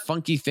got some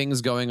funky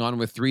things going on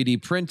with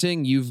 3D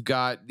printing. You've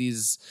got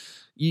these...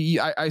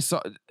 I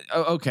saw...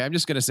 Okay, I'm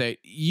just going to say,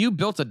 you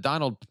built a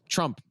Donald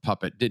Trump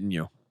puppet, didn't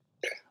you?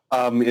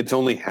 It's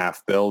only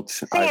half built.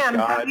 Sam,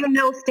 have you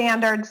no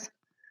standards?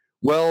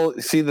 Well,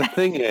 see, the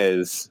thing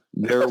is,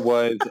 there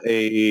was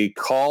a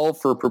call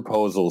for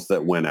proposals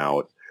that went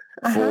out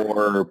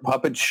for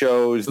puppet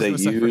shows that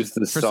use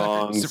the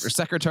songs.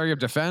 Secretary of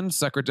Defense,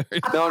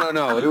 Secretary.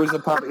 No. It was a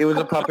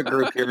puppet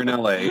group here in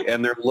LA,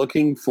 and they're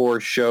looking for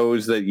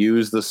shows that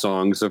use the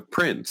songs of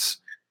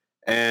Prince.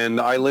 And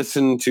I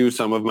listened to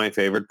some of my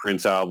favorite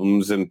Prince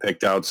albums and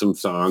picked out some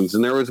songs,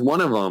 and there was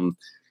one of them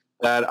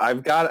that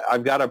I've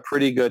got a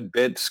pretty good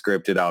bit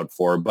scripted out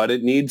for, but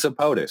it needs a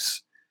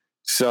POTUS.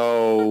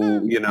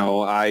 So,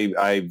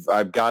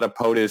 I've got a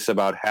POTUS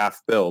about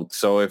half built.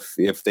 So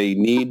if they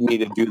need me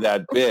to do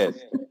that bit,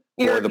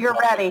 you're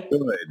ready.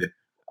 Good,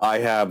 I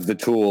have the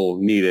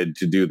tool needed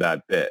to do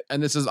that bit.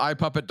 And this is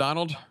iPuppet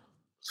Donald?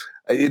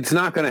 It's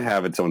not going to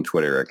have its own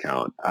Twitter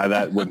account.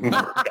 That wouldn't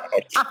work out.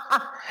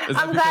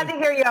 I'm glad to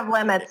hear you have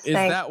limits. Is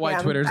that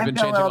why Twitter's been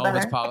changing all of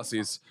its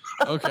policies?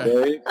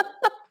 Okay.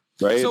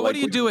 Right? So what do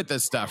you do with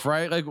this stuff,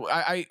 right? Like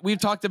we've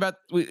talked about,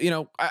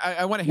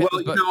 I want to hit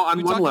this, but on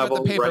we one talked level,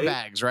 about the paper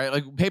bags, right?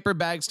 Like paper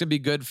bags can be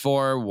good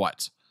for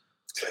what?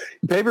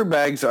 Paper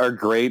bags are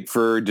great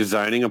for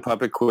designing a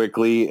puppet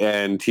quickly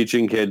and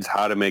teaching kids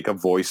how to make a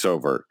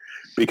voiceover.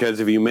 Because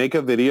if you make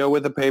a video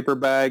with a paper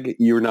bag,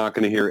 you're not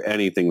going to hear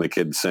anything the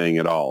kid's saying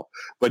at all.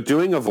 But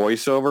doing a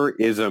voiceover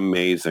is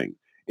amazing.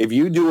 If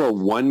you do a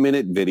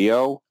 1-minute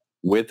video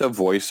with a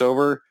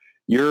voiceover,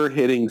 you're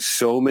hitting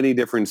so many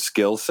different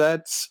skill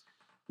sets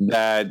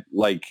that,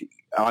 like,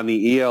 on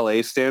the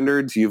ELA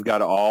standards, you've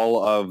got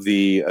all of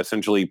the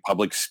essentially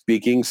public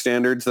speaking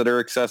standards that are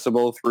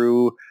accessible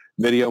through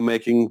video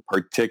making,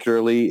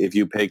 particularly if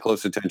you pay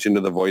close attention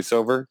to the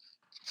voiceover.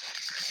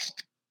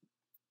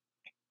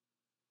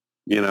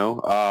 I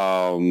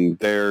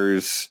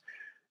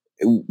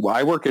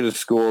work at a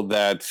school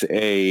that's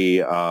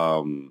a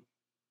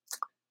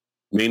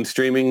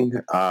mainstreaming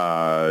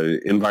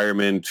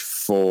environment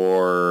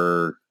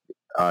for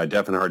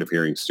deaf and hard of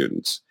hearing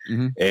students.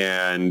 Mm-hmm.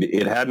 And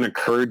it hadn't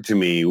occurred to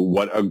me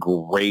what a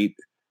great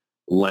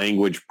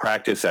language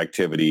practice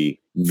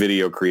activity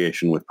video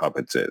creation with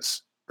puppets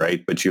is,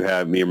 right? But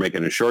you're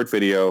making a short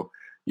video,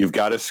 you've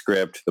got a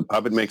script, the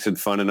puppet makes it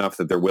fun enough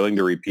that they're willing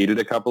to repeat it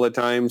a couple of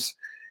times.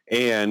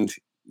 And,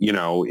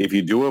 if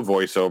you do a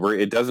voiceover,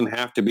 it doesn't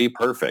have to be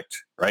perfect,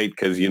 right?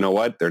 Because you know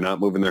what? They're not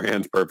moving their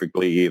hands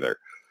perfectly either.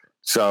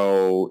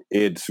 So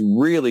it's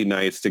really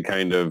nice to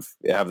kind of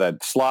have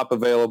that slop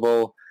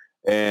available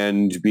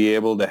and be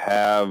able to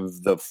have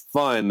the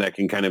fun that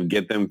can kind of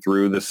get them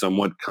through the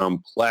somewhat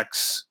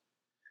complex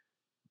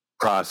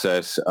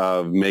process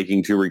of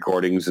making 2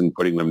 recordings and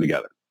putting them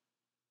together.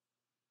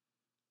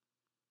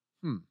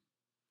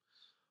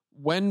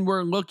 When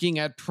we're looking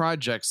at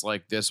projects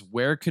like this,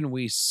 where can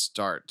we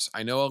start?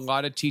 I know a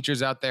lot of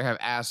teachers out there have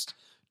asked,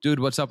 dude,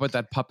 what's up with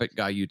that puppet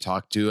guy you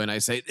talked to? And I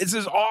say, this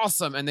is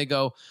awesome. And they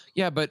go,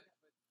 yeah, but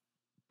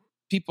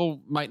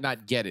people might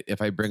not get it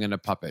if I bring in a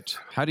puppet.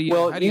 How do you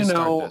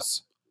start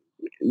this?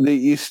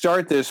 You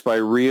start this by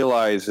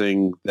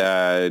realizing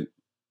that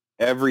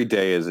every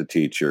day as a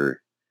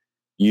teacher,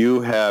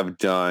 you have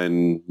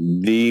done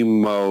the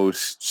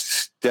most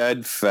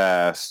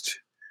steadfast,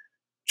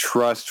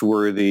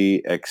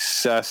 trustworthy,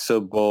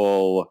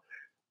 accessible,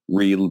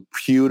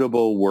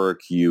 reputable work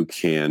you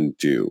can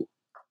do.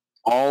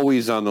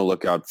 Always on the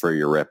lookout for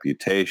your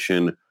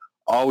reputation,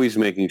 always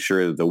making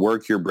sure that the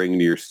work you're bringing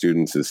to your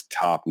students is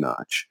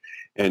top-notch.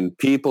 And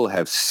people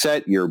have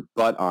set your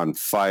butt on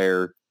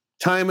fire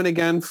time and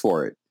again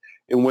for it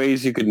in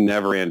ways you could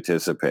never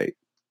anticipate,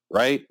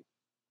 right?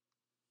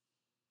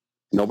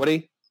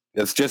 Nobody?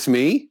 It's just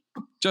me?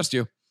 Just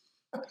you.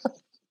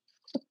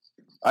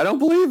 I don't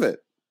believe it.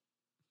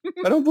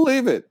 I don't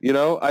believe it.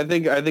 I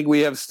think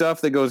we have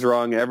stuff that goes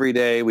wrong every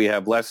day. We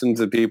have lessons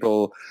that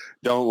people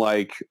don't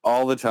like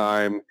all the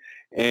time.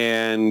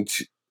 And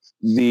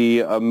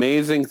the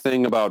amazing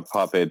thing about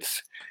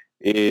puppets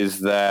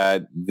is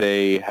that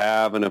they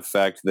have an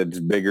effect that's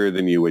bigger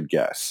than you would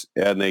guess.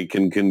 And they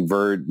can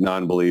convert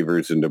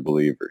non-believers into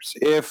believers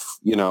if,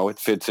 it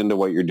fits into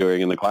what you're doing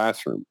in the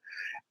classroom.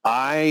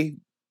 I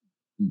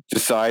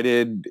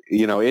decided,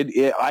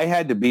 I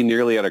had to be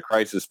nearly at a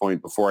crisis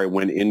point before I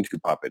went into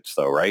puppets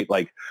though, right?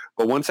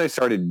 But once I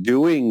started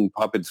doing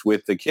puppets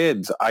with the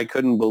kids, I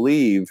couldn't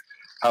believe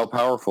how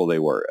powerful they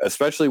were,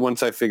 especially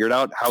once I figured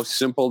out how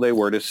simple they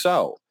were to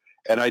sew.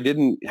 And I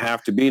didn't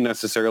have to be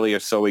necessarily a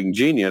sewing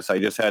genius. I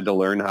just had to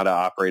learn how to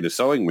operate a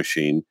sewing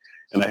machine.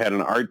 And I had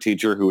an art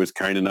teacher who was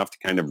kind enough to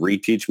kind of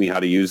reteach me how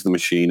to use the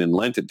machine and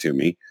lent it to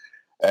me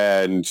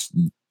and,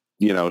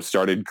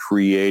 started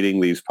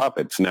creating these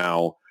puppets.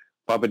 Now,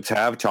 puppets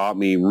have taught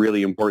me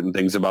really important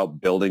things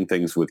about building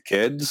things with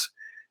kids.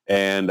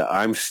 And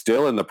I'm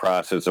still in the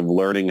process of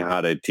learning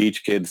how to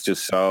teach kids to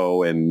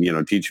sew and,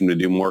 teach them to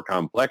do more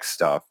complex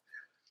stuff.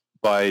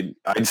 But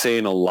I'd say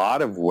in a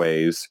lot of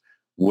ways,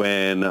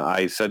 when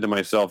I said to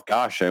myself,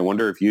 gosh, I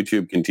wonder if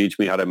YouTube can teach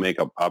me how to make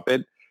a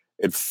puppet,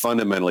 it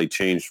fundamentally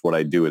changed what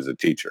I do as a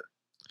teacher.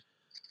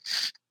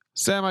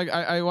 Sam,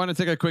 I want to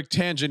take a quick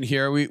tangent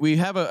here. We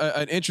have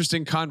an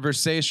interesting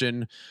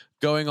conversation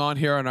going on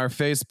here on our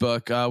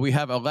Facebook. We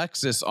have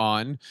Alexis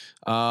on.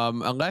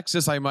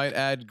 Alexis, I might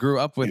add, grew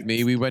up with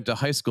me. We went to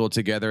high school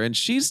together, and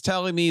she's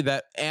telling me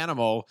that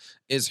Animal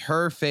is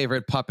her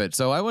favorite puppet.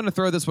 So I want to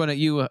throw this one at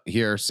you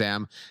here,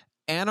 Sam.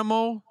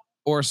 Animal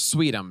or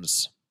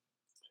Sweetums?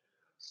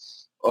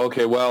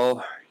 Okay,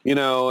 well,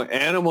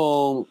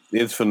 Animal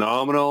is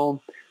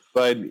phenomenal.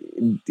 But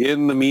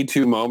in the Me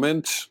Too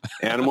moment,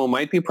 Animal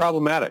might be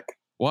problematic.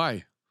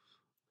 Why?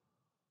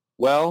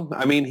 Well,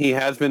 I mean, he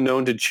has been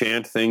known to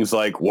chant things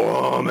like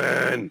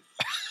 "woman."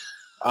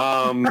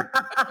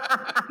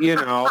 You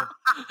know,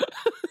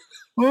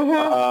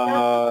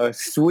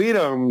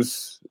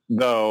 Sweetums,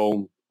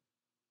 though,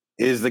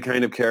 is the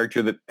kind of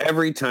character that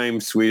every time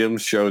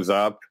Sweetums shows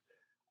up,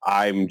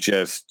 I'm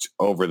just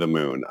over the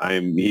moon.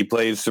 He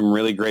plays some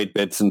really great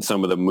bits in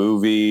some of the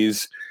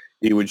movies.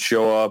 He would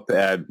show up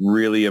at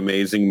really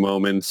amazing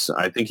moments.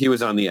 I think he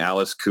was on the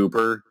Alice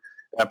Cooper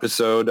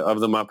episode of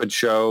The Muppet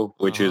Show,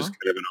 which is kind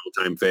of an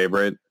all-time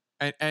favorite.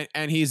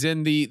 And he's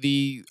in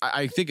the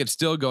I think it's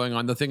still going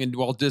on, the thing in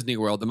Walt Disney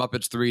World, the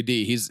Muppets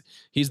 3D.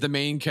 He's the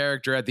main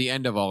character at the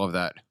end of all of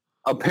that.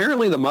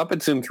 Apparently, the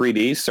Muppets in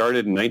 3D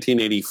started in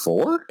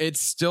 1984. It's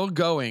still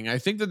going. I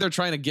think that they're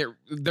trying to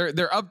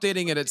they're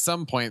updating it at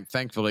some point,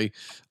 thankfully.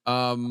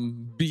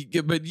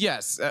 But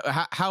yes,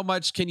 how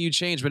much can you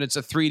change when it's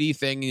a 3D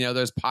thing? You know,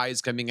 there's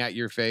pies coming at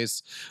your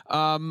face.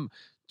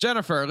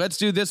 Jennifer, let's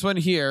do this one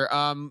here.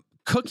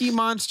 Cookie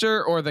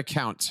Monster or the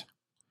Count?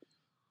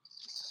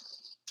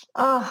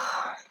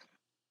 Oh,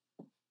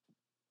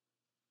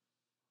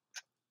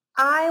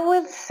 I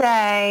would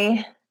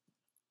say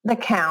the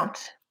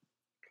Count.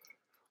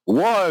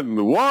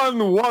 One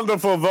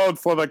wonderful vote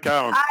for the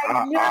Count.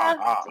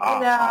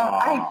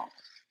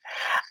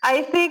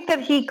 I think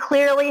that he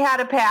clearly had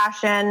a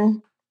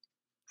passion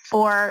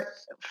for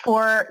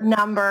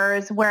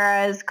numbers,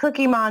 whereas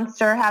Cookie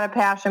Monster had a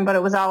passion, but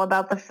it was all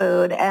about the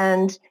food,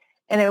 and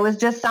it was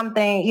just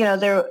something, you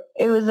know,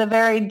 it was a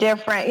very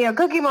different, you know,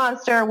 Cookie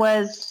Monster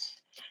was,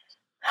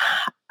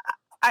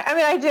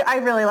 I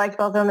really liked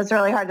both of them. It's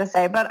really hard to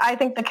say, but I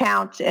think the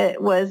Count,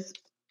 it was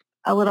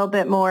a little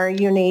bit more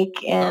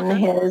unique in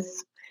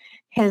his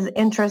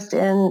interest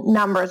in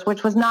numbers,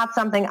 which was not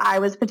something I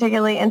was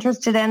particularly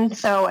interested in.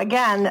 So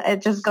again,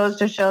 it just goes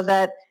to show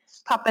that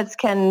puppets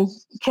can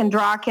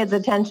draw kids'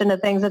 attention to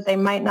things that they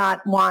might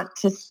not want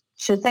to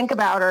think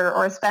about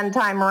or spend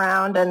time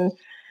around. And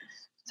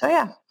so,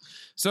 yeah.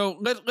 So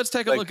let's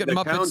take a look at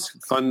Muppets.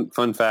 Count,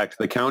 fun fact,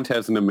 the Count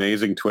has an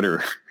amazing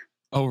Twitter.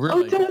 Oh,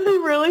 really? Oh, does he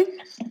really?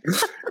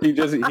 he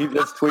just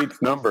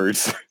tweets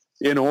numbers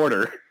in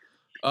order.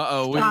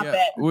 Stop it.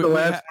 The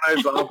last one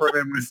I saw from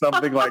him was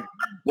something like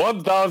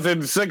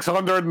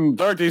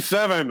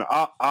 1,637.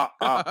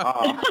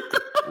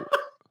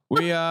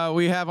 We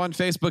have on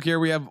Facebook here.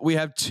 We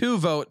have 2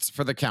 votes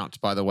for the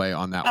Count, by the way,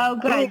 on that one. Oh,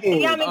 good.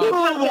 Yeah,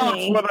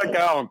 for the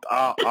Count.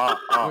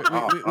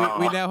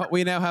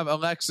 We now have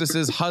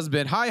Alexis's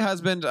husband. Hi,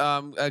 husband.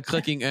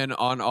 Clicking in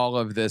on all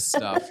of this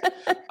stuff.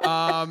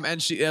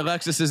 And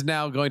Alexis is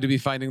now going to be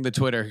finding the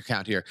Twitter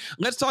account here.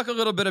 Let's talk a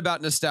little bit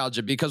about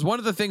nostalgia, because one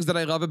of the things that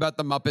I love about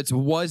the Muppets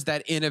was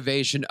that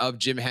innovation of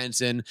Jim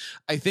Henson.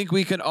 I think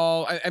we can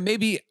all, and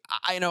maybe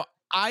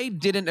I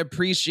didn't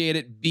appreciate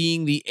it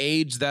being the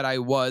age that I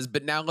was,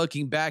 but now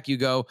looking back, you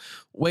go,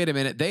 wait a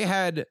minute. They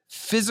had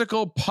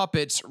physical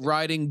puppets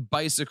riding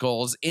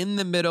bicycles in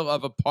the middle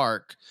of a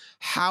park.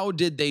 How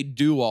did they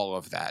do all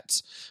of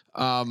that?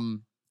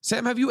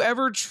 Sam, have you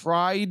ever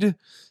tried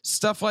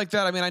stuff like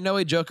that? I mean, I know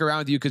I joke around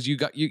with you because you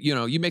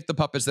make the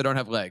puppets that don't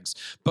have legs,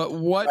 but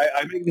what?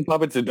 I make the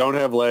puppets that don't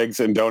have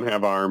legs and don't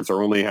have arms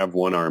or only have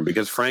one arm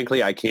because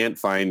frankly, I can't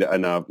find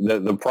enough.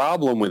 The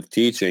problem with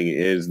teaching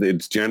is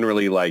it's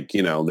generally like,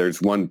 there's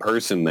one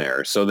person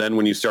there. So then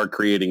when you start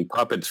creating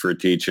puppets for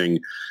teaching,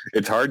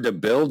 it's hard to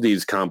build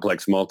these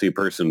complex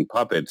multi-person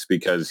puppets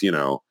because,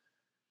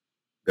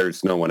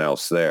 there's no one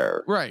else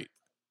there. Right.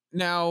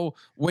 Now,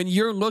 when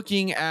you're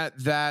looking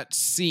at that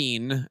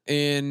scene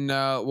in,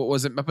 what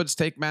was it, Muppets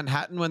Take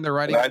Manhattan when they're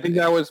riding? I think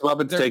that was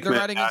Muppets Take Manhattan. They're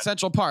riding in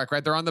Central Park,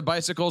 right? They're on the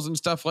bicycles and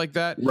stuff like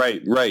that.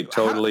 Right,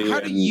 totally. How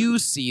do you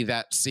see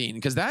that scene?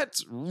 Because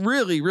that's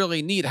really,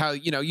 really neat how,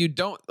 you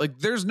don't,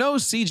 there's no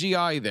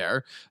CGI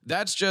there.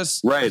 That's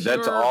just right.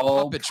 That's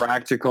all puppetry.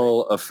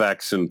 Practical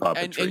effects and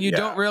puppetry. And you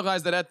don't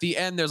realize that at the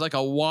end, there's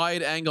a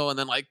wide angle and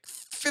then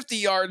 50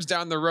 yards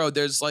down the road,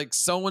 there's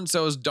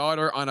so-and-so's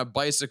daughter on a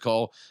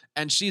bicycle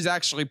and she's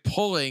actually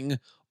pulling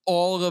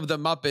all of the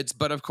Muppets,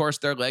 but of course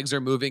their legs are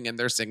moving and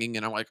they're singing.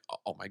 And I'm like,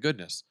 oh my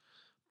goodness.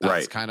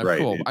 That's kind of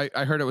cool.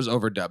 I heard it was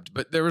overdubbed,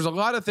 but there was a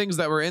lot of things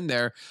that were in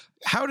there.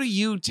 How do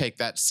you take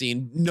that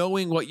scene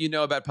knowing what you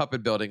know about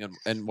puppet building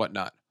and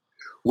whatnot?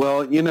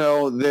 Well,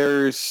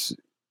 there's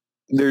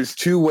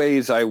 2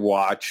 ways I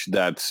watch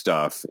that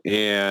stuff.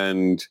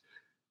 And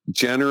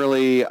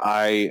generally,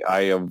 I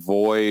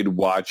avoid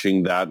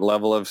watching that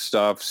level of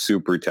stuff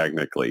super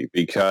technically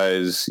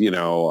because,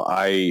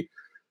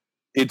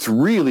 it's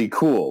really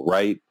cool,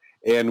 right?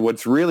 And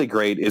what's really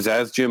great is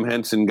as Jim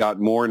Henson got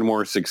more and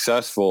more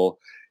successful,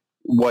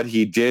 what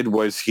he did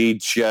was he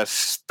just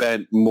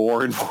spent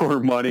more and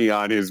more money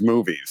on his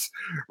movies,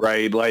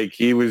 right?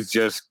 He was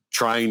just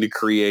trying to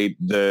create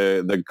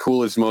the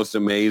coolest, most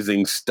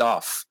amazing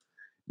stuff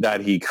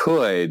that he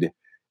could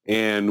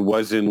and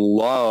was in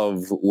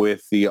love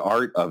with the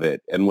art of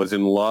it and was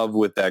in love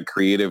with that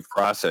creative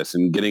process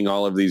and getting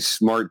all of these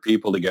smart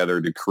people together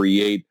to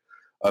create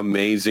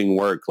amazing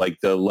work.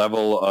 The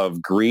level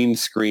of green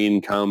screen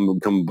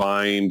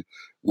combined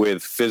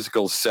with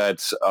physical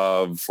sets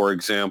of, for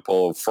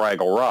example,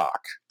 Fraggle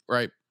Rock,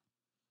 Right.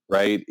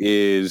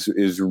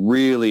 is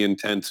really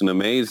intense and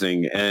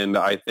amazing. And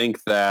I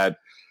think that,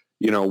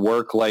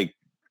 work like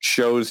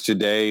shows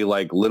today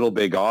like Little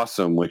Big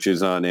Awesome, which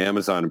is on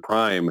Amazon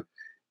Prime,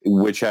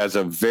 which has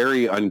a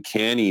very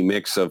uncanny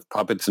mix of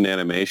puppets and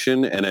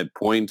animation. And at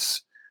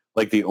points,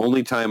 like the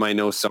only time I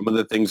know some of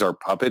the things are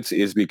puppets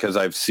is because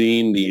I've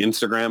seen the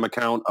Instagram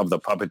account of the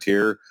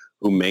puppeteer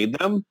who made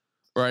them.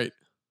 Right.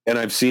 And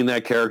I've seen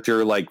that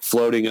character like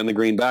floating on the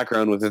green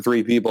background with the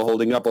three people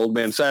holding up Old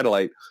Man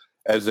Satellite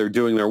as they're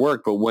doing their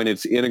work. But when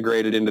it's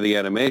integrated into the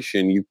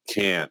animation, you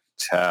can't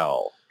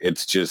tell.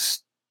 It's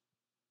just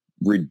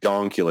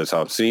redonkulous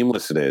how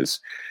seamless it is.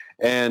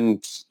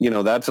 And,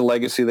 that's a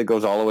legacy that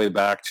goes all the way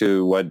back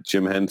to what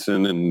Jim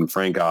Henson and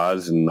Frank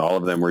Oz and all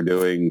of them were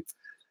doing,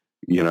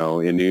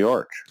 in New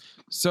York.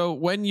 So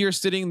when you're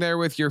sitting there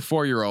with your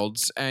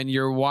 4-year-olds and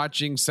you're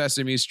watching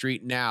Sesame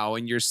Street now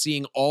and you're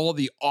seeing all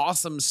the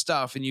awesome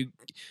stuff, and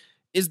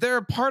is there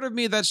a part of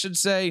me that should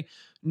say,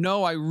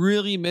 no, I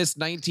really miss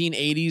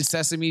 1980s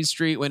Sesame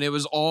Street when it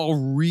was all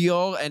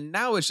real, and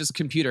now it's just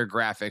computer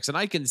graphics, and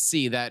I can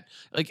see that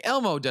like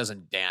Elmo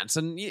doesn't dance,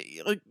 and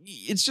like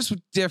it's just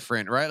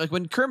different, right? Like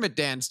when Kermit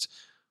danced,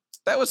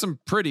 that was some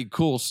pretty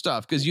cool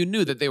stuff because you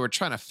knew that they were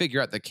trying to figure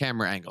out the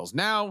camera angles.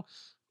 Now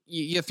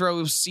you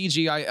throw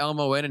CGI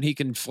Elmo in and he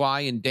can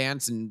fly and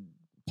dance and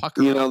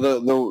pucker.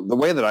 The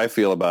way that I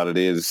feel about it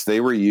is they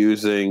were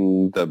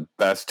using the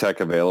best tech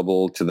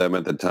available to them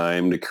at the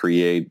time to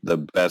create the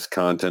best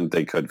content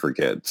they could for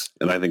kids.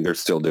 And I think they're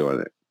still doing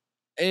it.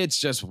 It's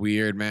just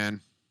weird, man.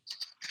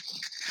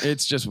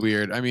 It's just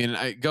weird. I mean,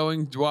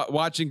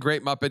 watching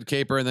Great Muppet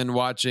Caper and then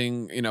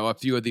watching, a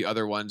few of the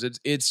other ones,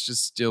 it's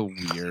just still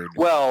weird.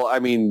 Well, I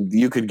mean,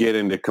 you could get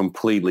into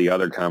completely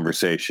other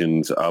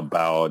conversations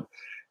about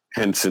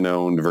Henson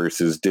owned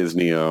versus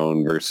Disney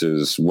owned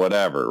versus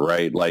whatever,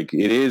 right? Like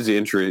it is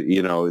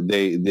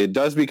it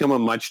does become a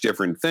much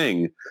different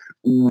thing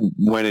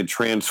when it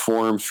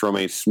transforms from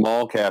a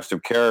small cast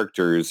of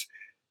characters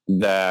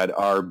that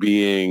are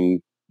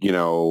being,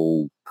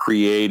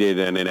 created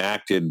and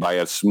enacted by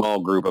a small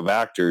group of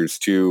actors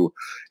to,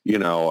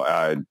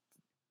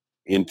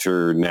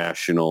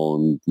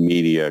 international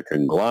media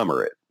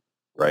conglomerate,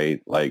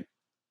 right? Like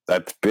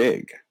that's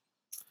big.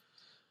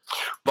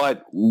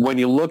 But when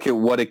you look at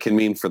what it can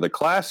mean for the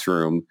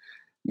classroom,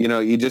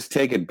 you just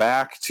take it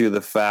back to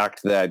the fact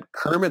that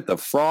Kermit the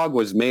Frog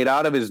was made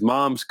out of his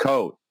mom's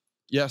coat.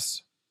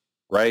 Yes.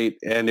 Right.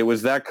 And it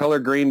was that color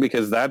green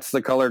because that's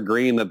the color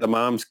green that the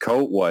mom's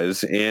coat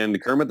was.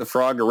 And Kermit the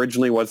Frog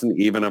originally wasn't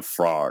even a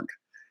frog.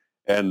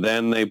 And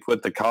then they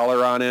put the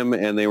collar on him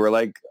and they were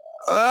like,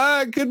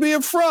 it could be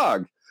a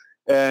frog.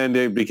 And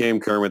it became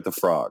Kermit the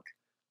Frog.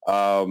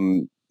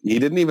 He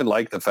didn't even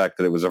like the fact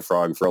that it was a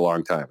frog for a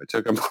long time. It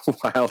took him a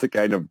while to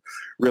kind of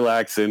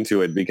relax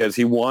into it because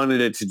he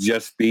wanted it to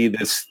just be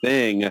this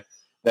thing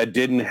that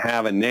didn't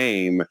have a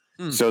name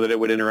so that it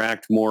would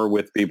interact more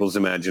with people's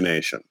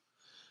imagination.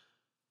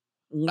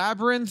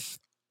 Labyrinth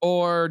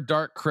or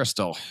Dark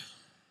Crystal?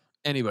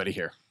 Anybody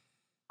here?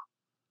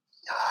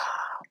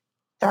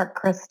 Dark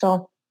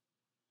Crystal.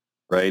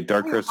 Right,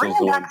 Dark Crystal.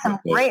 Bringing back some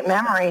great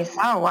memories.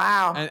 Oh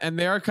wow! And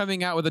they are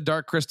coming out with a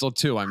Dark Crystal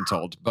too, I'm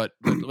told. But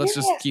let's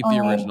just keep the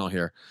original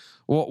here.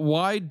 Well,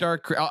 why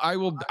Dark? I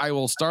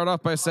will start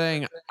off by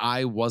saying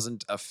I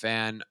wasn't a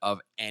fan of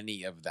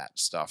any of that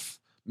stuff.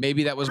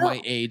 Maybe that was my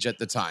age at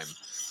the time,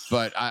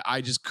 but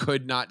I just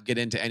could not get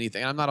into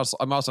anything.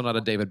 I'm also not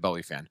a David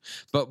Bowie fan.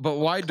 But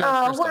why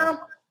Dark Crystal?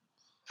 Well,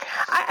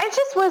 I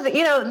just was,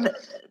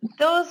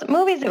 those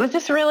movies. It was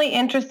just really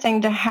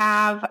interesting to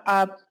have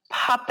a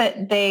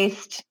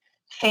puppet-based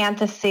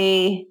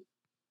fantasy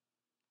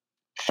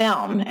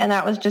film, and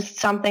that was just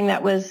something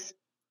that was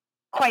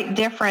quite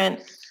different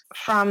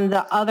from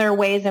the other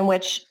ways in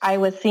which I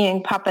was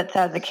seeing puppets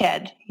as a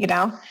kid.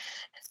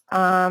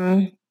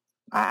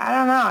 I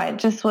don't know. It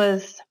just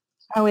was.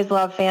 I always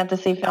loved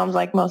fantasy films,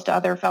 like most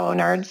other fellow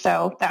nerds.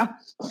 So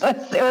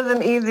it was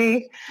an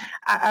easy.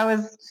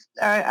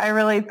 I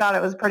really thought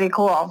it was pretty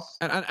cool.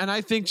 And I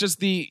think just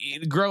the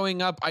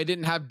growing up, I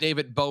didn't have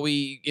David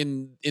Bowie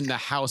in the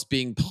house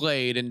being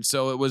played, and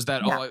so it was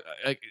that. Yeah.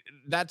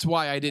 That's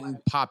why I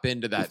didn't pop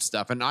into that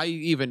stuff. And I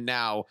even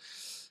now.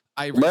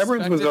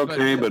 Labyrinth was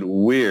okay, but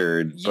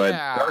weird.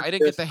 Yeah, but I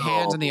didn't get the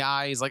hands and the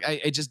eyes. Like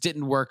it just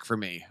didn't work for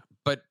me.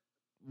 But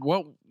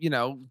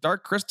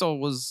Dark Crystal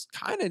was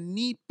kind of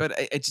neat, but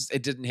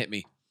it didn't hit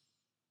me.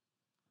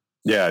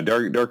 Yeah,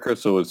 Dark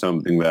Crystal was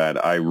something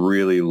that I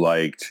really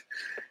liked.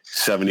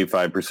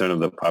 75% of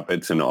the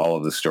puppets and all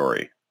of the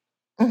story,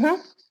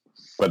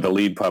 but the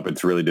lead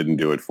puppets really didn't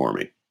do it for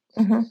me.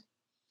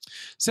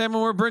 Sam,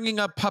 when we're bringing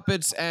up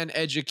puppets and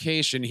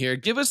education here,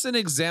 give us an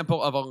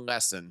example of a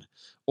lesson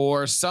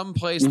or some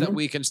place that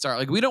we can start.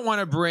 Like, we don't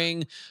want to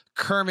bring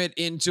Kermit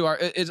into our,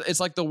 it's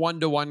like the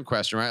 1-to-1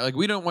 question, right? Like,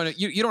 we don't want to,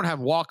 you don't have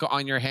Waka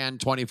on your hand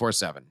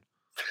 24/7.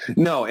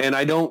 No. And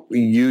I don't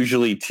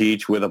usually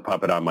teach with a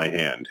puppet on my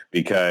hand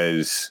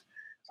because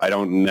I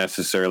don't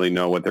necessarily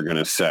know what they're going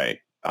to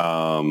say.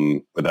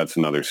 But that's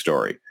another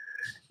story.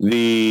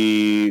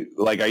 I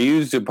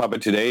used a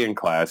puppet today in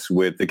class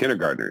with the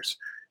kindergartners.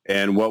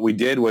 And what we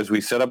did was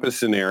we set up a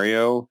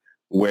scenario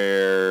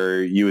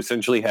where you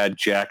essentially had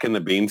Jack and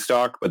the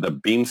Beanstalk, but the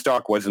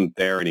Beanstalk wasn't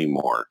there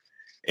anymore.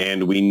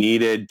 And we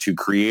needed to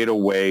create a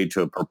way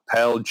to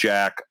propel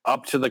Jack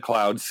up to the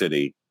Cloud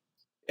City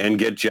and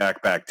get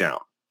Jack back down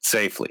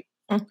safely.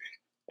 Mm.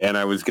 And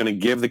I was going to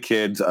give the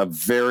kids a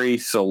very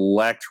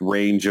select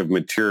range of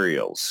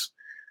materials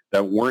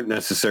that weren't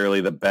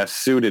necessarily the best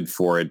suited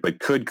for it, but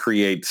could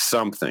create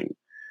something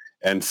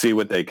and see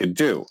what they could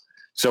do.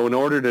 So in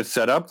order to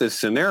set up this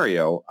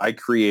scenario, I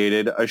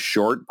created a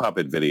short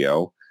puppet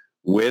video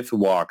with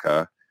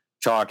Waka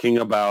talking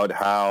about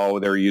how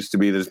there used to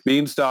be this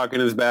beanstalk in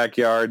his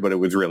backyard, but it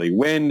was really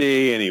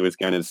windy and he was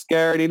kind of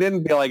scared. He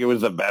didn't feel like it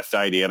was the best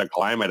idea to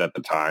climb it at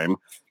the time.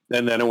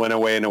 And then it went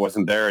away and it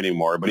wasn't there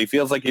anymore. But he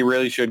feels like he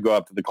really should go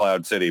up to the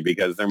Cloud City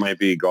because there might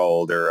be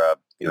gold or,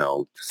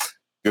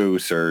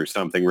 goose or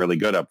something really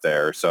good up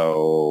there.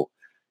 So,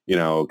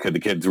 could the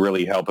kids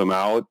really help him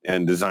out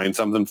and design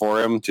something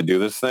for him to do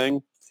this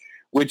thing?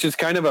 Which is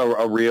kind of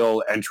a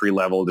real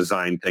entry-level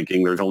design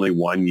thinking. There's only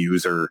one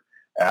user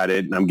at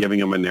it, and I'm giving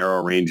them a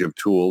narrow range of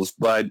tools.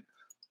 But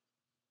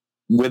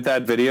with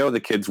that video, the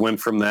kids went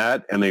from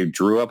that, and they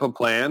drew up a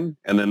plan,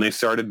 and then they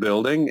started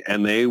building,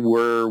 and they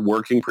were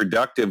working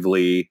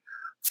productively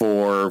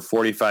for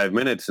 45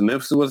 minutes. And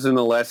this was in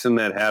a lesson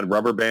that had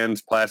rubber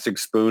bands, plastic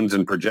spoons,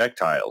 and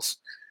projectiles,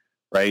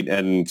 right?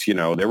 And,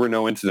 there were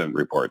no incident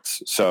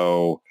reports.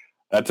 So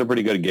that's a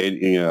pretty good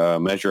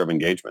measure of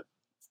engagement.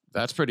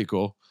 That's pretty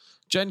cool.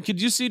 Jen,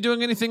 could you see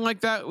doing anything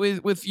like that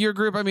with your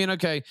group? I mean,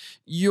 okay,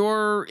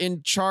 you're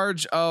in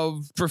charge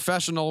of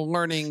professional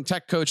learning,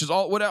 tech coaches,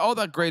 all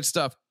that great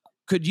stuff.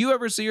 Could you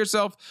ever see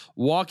yourself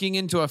walking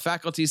into a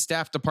faculty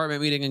staff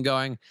department meeting and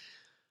going,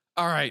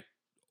 all right,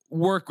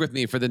 work with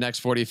me for the next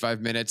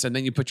 45 minutes, and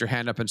then you put your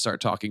hand up and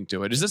start talking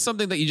to it? Is this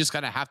something that you just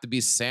kind of have to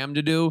be Sam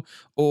to do?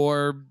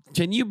 Or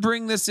can you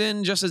bring this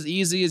in just as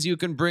easy as you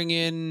can bring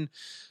in,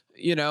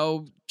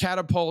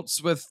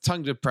 catapults with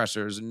tongue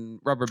depressors and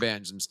rubber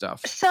bands and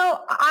stuff? So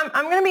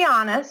I'm going to be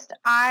honest.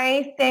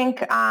 I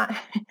think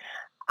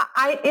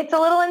it's a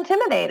little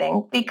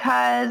intimidating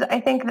because I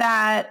think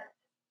that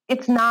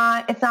it's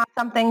not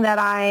something that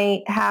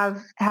I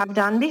have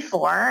done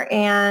before.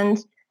 And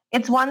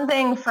it's one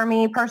thing for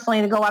me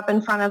personally to go up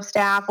in front of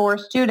staff or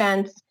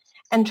students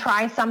and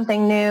try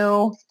something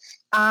new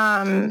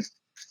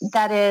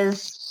that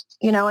is,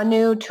 a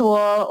new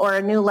tool or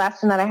a new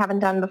lesson that I haven't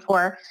done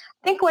before.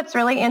 I think what's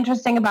really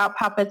interesting about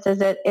puppets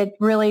is it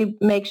really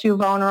makes you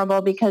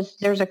vulnerable because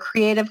there's a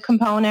creative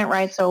component,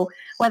 right? So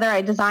whether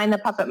I design the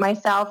puppet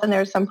myself and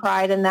there's some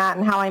pride in that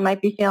and how I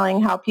might be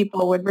feeling, how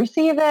people would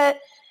receive it,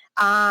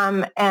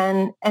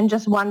 and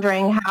just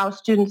wondering how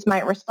students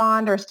might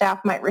respond or staff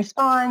might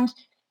respond.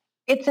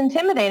 It's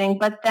intimidating,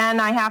 but then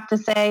I have to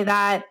say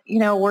that,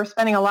 we're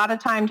spending a lot of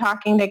time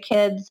talking to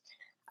kids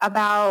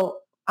about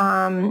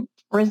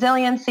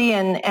resiliency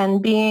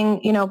and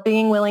being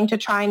willing to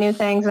try new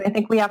things. And I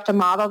think we have to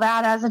model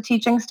that as a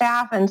teaching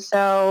staff. And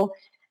so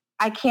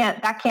that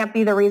can't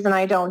be the reason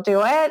I don't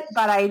do it,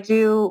 but I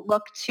do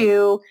look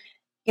to,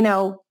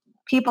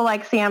 people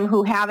like Sam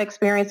who have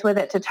experience with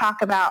it to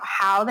talk about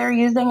how they're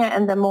using it.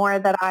 And the more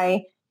that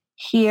I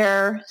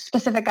hear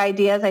specific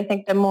ideas, I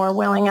think the more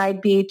willing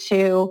I'd be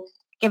to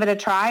give it a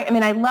try. I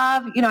mean, I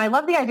love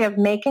the idea of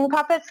making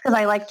puppets because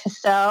I like to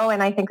sew.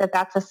 And I think that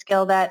that's a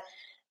skill that,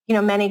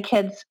 many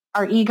kids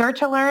are eager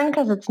to learn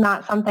because it's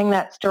not something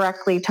that's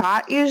directly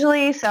taught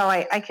usually. So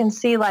I can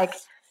see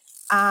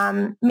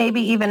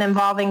maybe even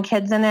involving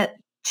kids in it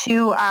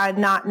too,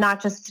 not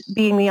just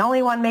being the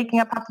only one making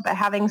a puppet, but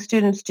having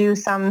students do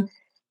some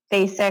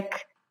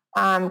basic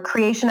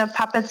creation of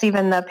puppets,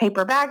 even the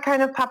paper bag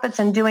kind of puppets,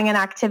 and doing an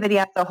activity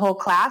as the whole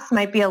class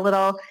might be a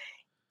little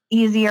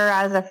easier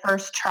as a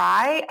first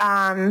try.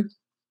 And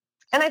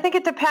I think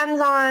it depends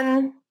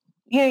on,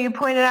 you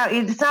pointed out,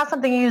 it's not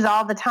something you use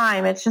all the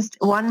time. It's just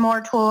one more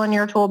tool in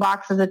your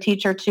toolbox as a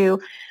teacher to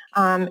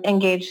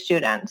engage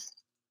students.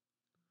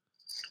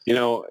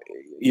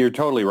 You're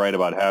totally right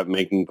about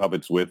making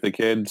puppets with the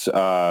kids.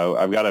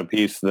 I've got a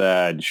piece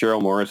that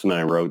Cheryl Morris and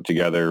I wrote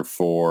together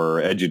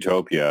for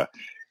Edutopia,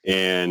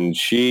 and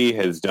she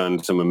has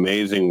done some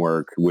amazing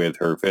work with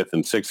her 5th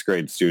and 6th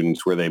grade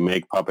students where they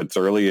make puppets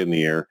early in the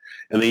year,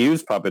 and they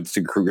use puppets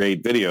to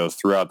create videos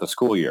throughout the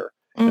school year.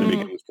 Mm-hmm. And it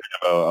becomes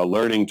kind of a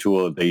learning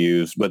tool that they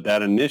use. But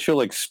that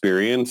initial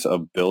experience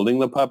of building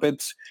the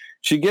puppets,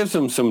 she gives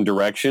them some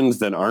directions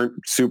that aren't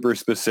super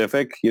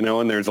specific,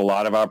 and there's a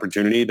lot of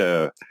opportunity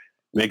to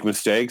make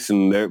mistakes,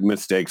 and their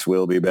mistakes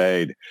will be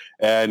made.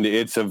 And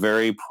it's a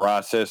very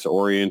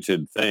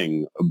process-oriented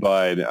thing.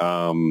 But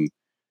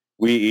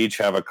we each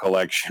have a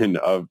collection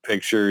of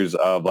pictures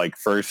of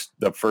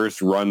the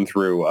first run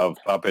through of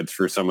puppets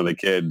for some of the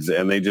kids.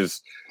 And they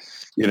just,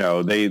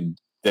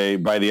 they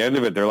by the end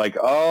of it, they're like,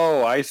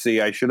 oh, I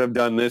see. I should have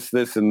done this,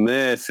 this, and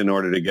this in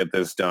order to get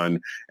this done.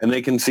 And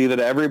they can see that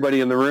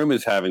everybody in the room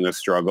is having a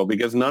struggle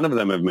because none of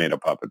them have made a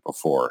puppet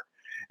before.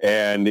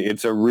 And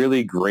it's a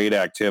really great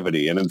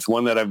activity. And it's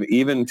one that I've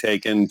even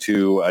taken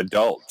to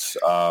adults.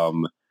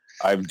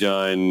 I've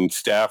done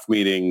staff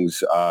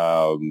meetings.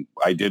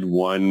 I did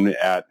one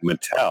at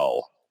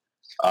Mattel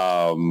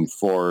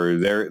for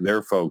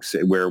their folks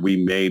where we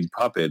made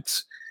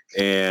puppets.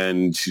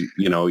 And,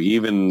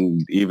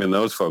 even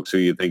those folks who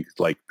you think,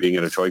 like, being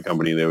at a toy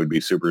company, they would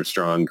be super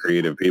strong,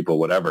 creative people,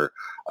 whatever,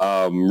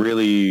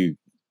 really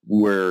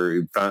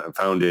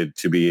found it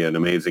to be an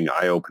amazing,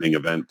 eye-opening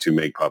event to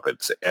make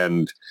puppets.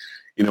 And,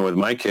 with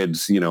my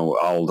kids,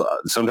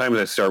 sometimes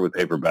I start with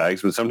paper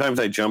bags, but sometimes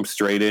I jump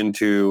straight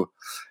into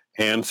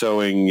hand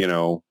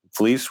sewing,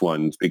 fleece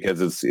ones,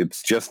 because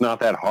it's just not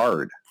that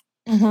hard.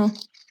 Mm-hmm.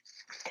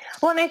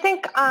 Well, and I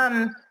think,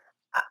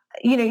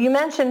 you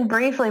mentioned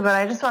briefly, but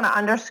I just want to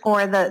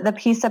underscore the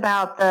piece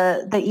about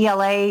the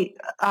ELA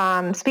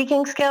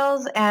speaking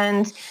skills.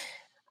 And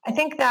I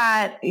think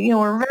that,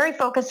 we're very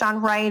focused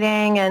on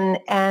writing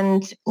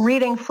and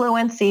reading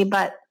fluency,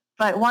 but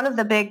one of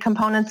the big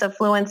components of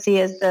fluency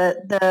is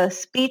the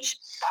speech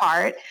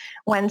part,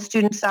 when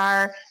students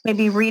are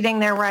maybe reading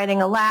their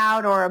writing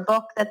aloud, or a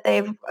book that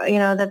they've,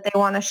 that they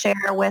want to share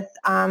with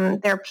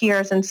their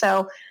peers. And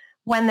so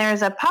when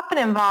there's a puppet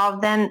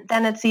involved, then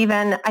it's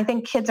even, I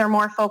think kids are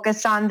more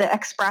focused on the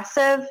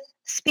expressive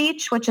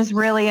speech, which is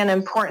really an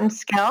important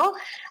skill.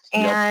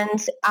 And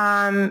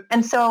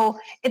so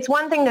it's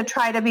one thing to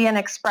try to be an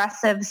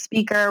expressive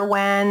speaker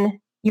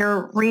when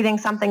you're reading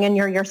something and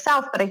you're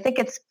yourself, but I think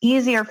it's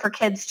easier for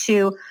kids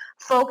to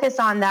focus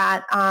on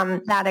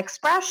that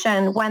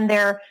expression when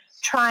they're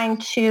trying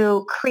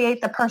to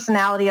create the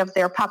personality of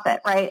their puppet,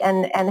 right?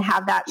 And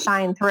have that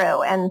shine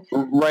through. And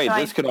right. So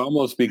this could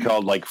almost be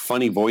called like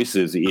funny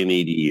voices in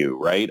EDU,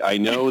 right? I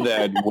know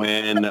that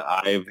when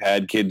I've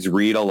had kids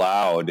read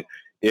aloud,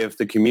 if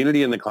the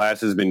community in the class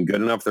has been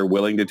good enough, they're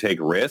willing to take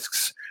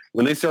risks.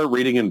 When they start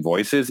reading in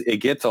voices, it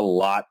gets a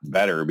lot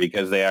better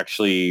because they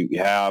actually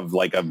have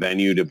like a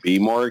venue to be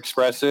more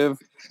expressive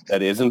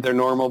that isn't their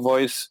normal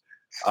voice.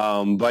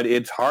 But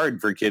it's hard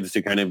for kids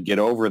to kind of get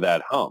over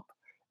that hump.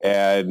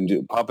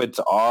 And puppets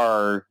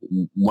are,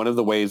 one of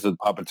the ways that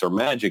puppets are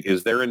magic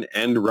is they're an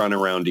end run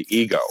around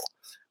ego.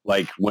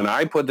 Like when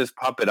I put this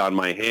puppet on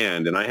my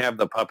hand and I have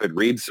the puppet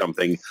read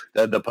something,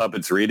 that the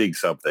puppet's reading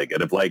something.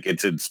 And if like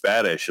it's in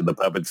Spanish and the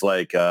puppet's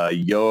like,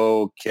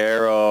 yo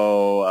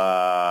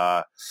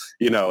quiero,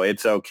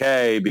 it's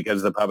okay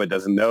because the puppet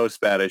doesn't know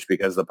Spanish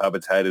because the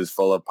puppet's head is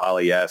full of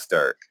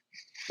polyester.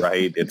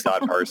 Right? It's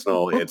not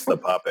personal. It's the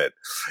puppet.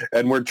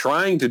 And we're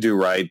trying to do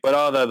right,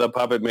 but the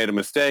puppet made a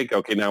mistake.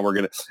 Okay, now we're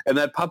going to, and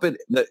that puppet,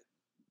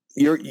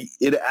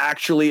 it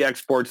actually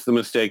exports the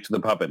mistake to the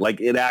puppet. Like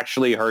it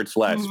actually hurts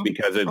less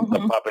because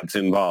the puppet's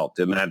involved.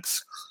 And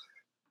that's,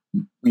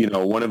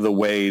 one of the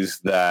ways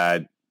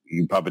that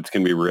puppets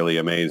can be really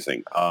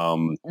amazing. I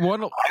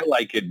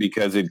like it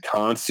because it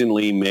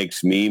constantly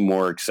makes me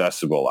more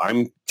accessible.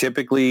 I'm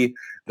typically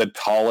the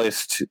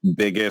tallest,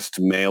 biggest,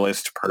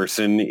 malest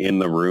person in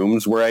the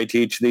rooms where I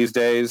teach these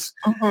days.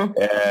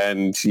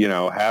 And,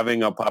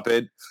 having a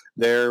puppet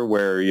there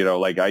where,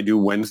 like I do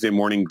Wednesday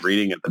morning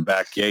greeting at the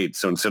back gate.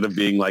 So instead of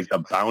being like the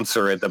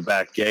bouncer at the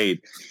back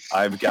gate,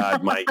 I've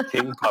got my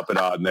king puppet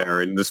on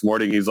there. And this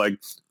morning he's like,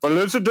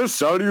 felicitous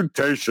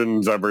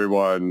salutations,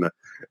 everyone.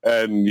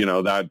 And,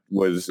 that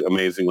was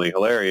amazingly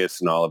hilarious.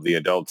 And all of the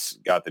adults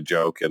got the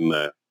joke and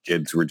the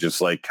kids were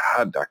just like,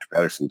 God, Dr.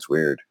 Patterson's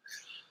weird.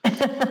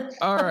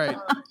 All right.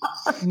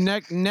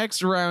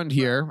 Next round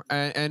here.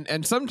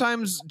 And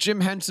sometimes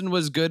Jim Henson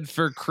was good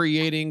for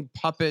creating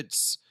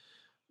puppets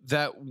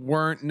that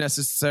weren't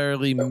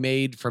necessarily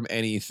made from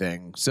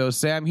anything. So,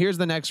 Sam, here's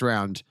the next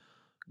round.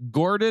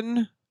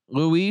 Gordon,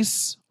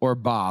 Luis, or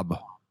Bob?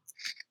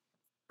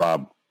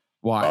 Bob.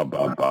 Why?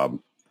 Bob.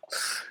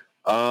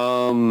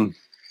 I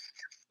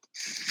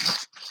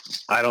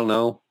don't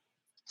know.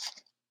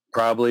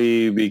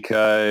 Probably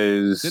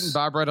because... Didn't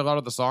Bob write a lot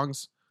of the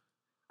songs?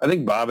 I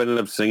think Bob ended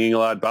up singing a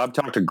lot. Bob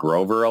talked to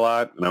Grover a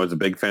lot, and I was a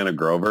big fan of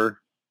Grover,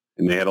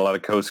 and they had a lot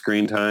of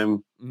co-screen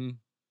time. Mm-hmm.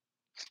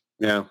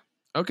 Yeah.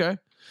 Okay.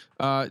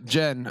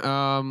 Jen,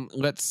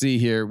 let's see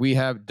here. We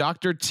have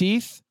Dr.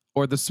 Teeth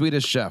or the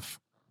Swedish Chef?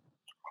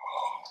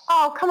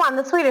 Oh, come on.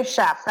 The Swedish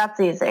Chef. That's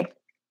easy.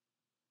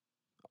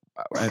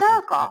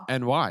 Hysterical.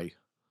 And why?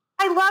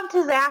 I loved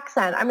his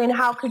accent. I mean,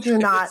 how could you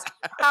not?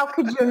 How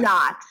could you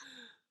not?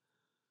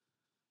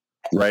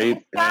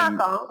 Right?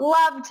 Hysterical.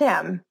 Loved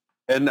him.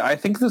 And I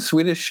think the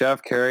Swedish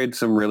Chef carried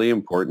some really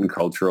important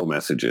cultural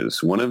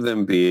messages. One of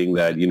them being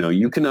that,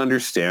 you can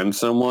understand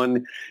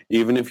someone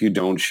even if you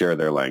don't share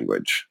their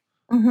language.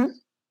 Mm-hmm.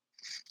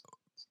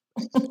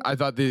 I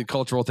thought the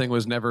cultural thing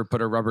was never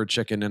put a rubber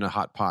chicken in a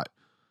hot pot.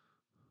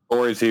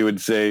 Or as he would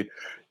say,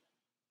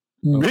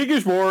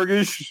 biggest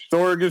mortgage,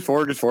 forgus.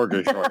 One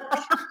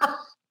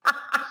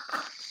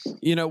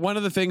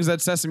of the things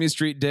that Sesame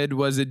Street did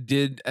was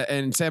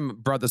and Sam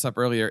brought this up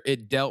earlier,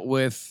 it dealt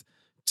with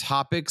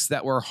topics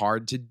that were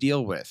hard to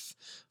deal with.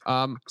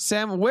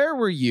 Sam, where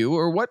were you,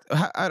 or what?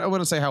 I don't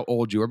want to say how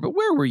old you were, but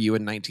where were you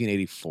in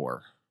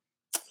 1984?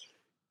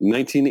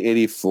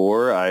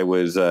 1984, I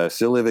was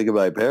still living in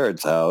my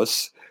parents'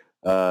 house,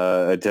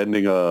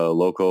 attending a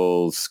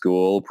local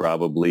school,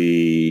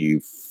 probably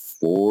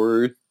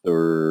fourth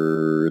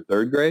or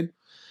third grade.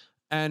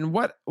 And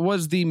what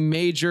was the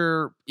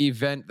major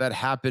event that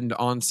happened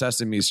on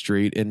Sesame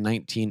Street in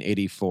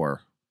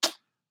 1984?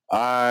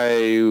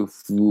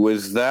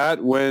 Was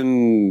that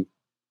when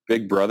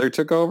Big Brother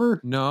took over?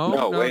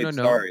 No.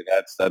 Sorry,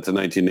 that's a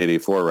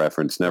 1984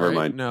 reference. Never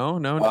mind. No.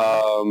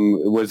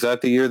 Was that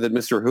the year that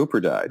Mr.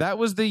 Hooper died? That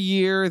was the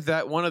year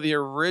that one of the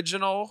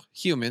original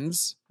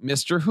humans,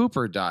 Mr.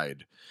 Hooper,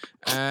 died.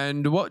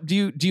 And what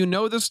do you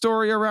know the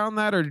story around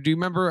that, or do you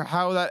remember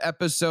how that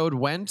episode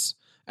went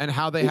and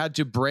how they had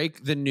to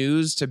break the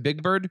news to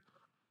Big Bird?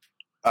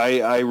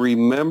 I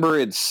remember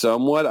it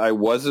somewhat. I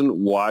wasn't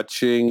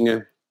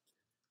watching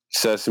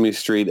Sesame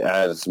Street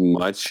as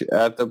much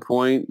at the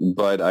point,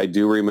 but I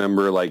do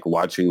remember like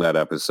watching that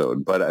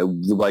episode. But I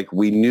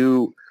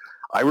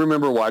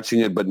remember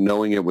watching it, but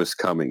knowing it was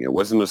coming. It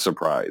wasn't a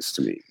surprise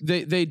to me.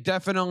 They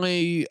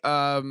definitely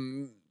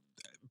prepped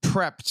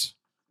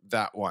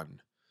that one.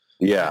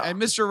 Yeah.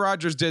 And Mr.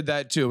 Rogers did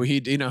that too. He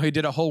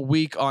did a whole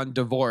week on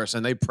divorce,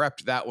 and they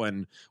prepped that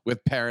one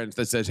with parents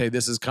that says, hey,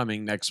 this is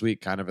coming next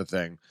week, kind of a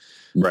thing.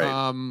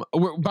 Right.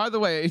 By the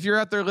way, if you're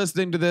out there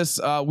listening to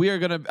this,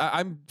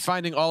 I'm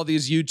finding all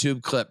these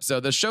YouTube clips. So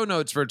the show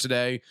notes for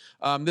today,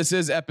 this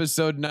is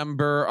episode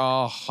number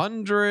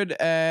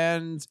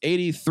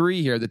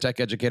 183 here, the Tech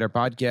Educator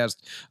Podcast.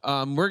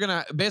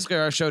 Basically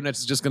our show notes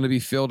is just going to be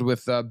filled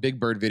with Big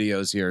Bird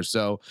videos here.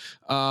 So,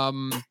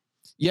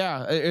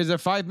 yeah, there's a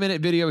 5-minute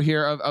video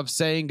here of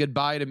saying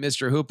goodbye to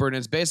Mr. Hooper. And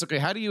it's basically,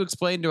 how do you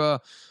explain to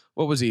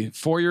what was he,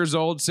 4 years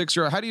old,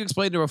 6-year-old? How do you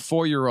explain to a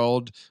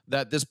 4-year-old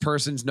that this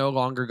person's no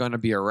longer going to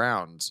be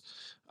around?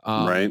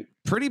 Right.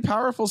 Pretty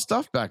powerful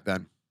stuff back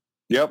then.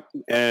 Yep.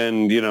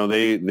 And,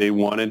 they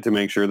wanted to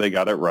make sure they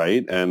got it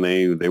right, and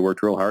they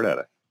worked real hard at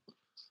it.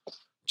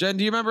 Jen,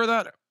 do you remember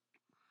that?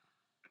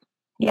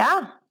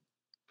 Yeah.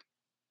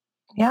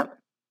 Yep.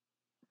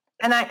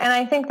 And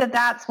I think that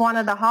that's one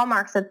of the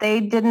hallmarks, that they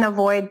didn't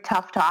avoid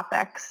tough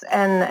topics.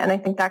 And I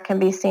think that can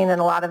be seen in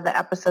a lot of the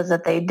episodes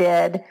that they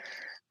did,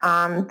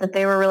 that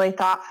they were really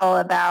thoughtful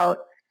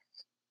about.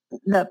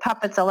 The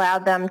puppets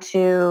allowed them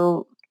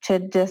to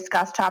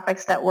discuss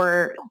topics that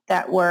were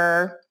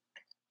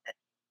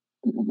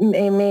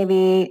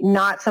maybe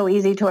not so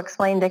easy to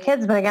explain to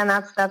kids. But again,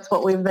 that's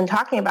what we've been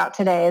talking about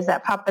today, is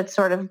that puppets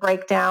sort of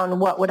break down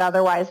what would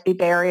otherwise be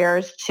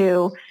barriers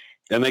to.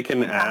 And they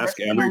can ask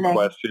every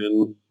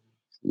question.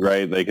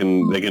 Right. They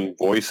can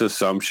voice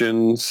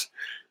assumptions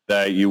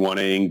that you want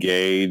to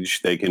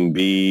engage. They can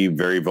be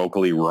very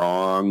vocally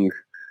wrong.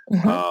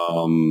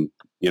 Mm-hmm.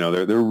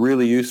 They're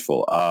really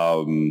useful.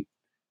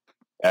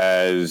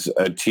 As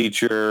a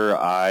teacher,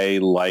 I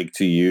like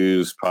to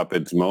use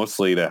puppets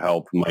mostly to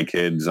help my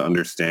kids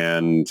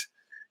understand,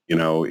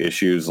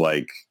 issues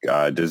like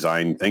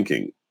design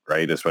thinking,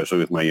 right? Especially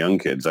with my young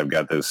kids. I've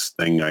got this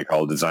thing I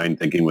call design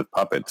thinking with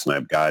puppets, and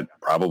I've got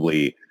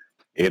probably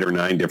 8 or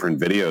 9 different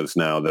videos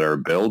now that are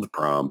build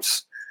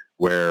prompts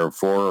where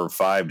 4 or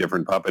 5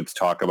 different puppets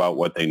talk about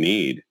what they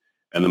need.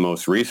 And the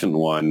most recent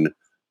one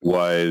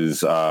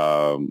was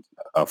a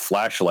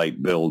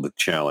flashlight build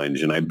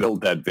challenge. And I built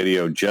that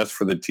video just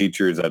for the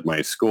teachers at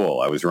my school.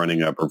 I was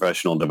running a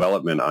professional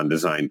development on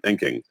design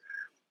thinking.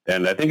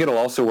 And I think it'll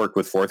also work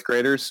with 4th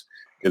graders,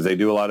 because they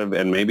do a lot of,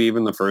 and maybe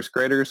even the 1st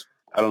graders.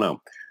 I don't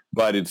know.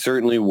 But it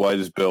certainly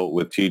was built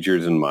with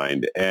teachers in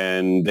mind.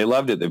 And they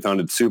loved it. They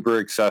found it super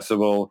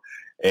accessible,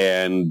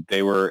 and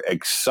they were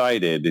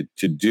excited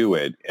to do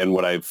it. And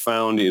what I've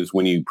found is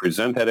when you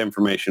present that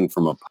information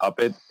from a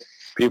puppet,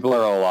 people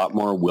are a lot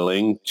more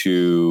willing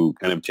to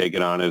kind of take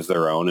it on as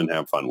their own and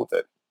have fun with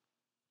it.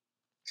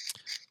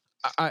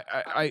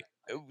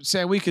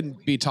 Sam, we can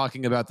be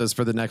talking about this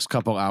for the next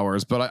couple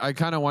hours, but I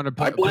kind of want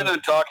to. I plan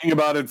on talking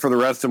about it for the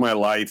rest of my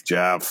life,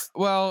 Jeff.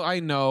 Well, I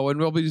know, and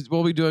we'll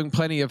be doing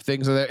plenty of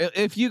things there.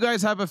 If you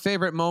guys have a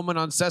favorite moment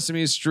on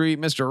Sesame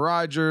Street, Mr.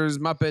 Rogers,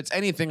 Muppets,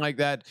 anything like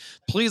that,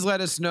 please let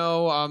us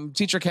know.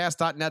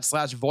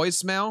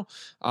 Teachercast.net/voicemail.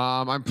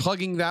 I'm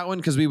plugging that one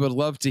because we would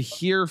love to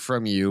hear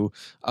from you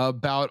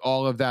about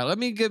all of that. Let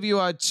me give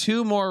you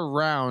 2 more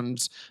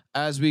rounds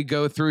as we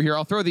go through here.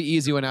 I'll throw the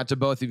easy one out to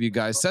both of you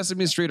guys.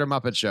 Sesame Street or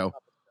Muppet Show?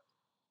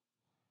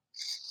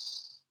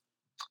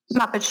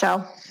 Muppet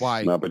Show.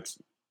 Why? Muppets.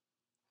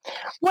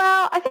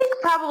 Well, I think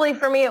probably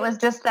for me it was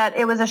just that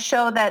it was a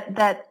show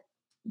that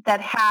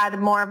had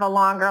more of a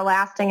longer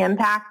lasting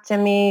impact to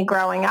me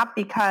growing up,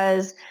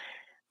 because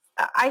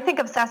I think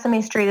of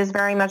Sesame Street as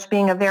very much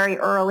being a very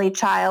early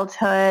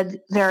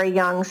childhood, very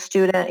young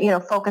student,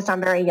 focused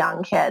on very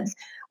young kids.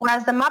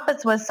 Whereas the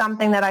Muppets was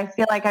something that I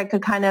feel like I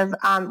could kind of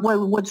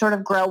would sort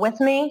of grow with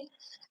me.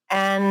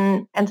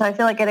 And so I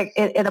feel like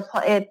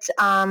it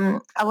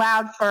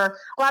allowed for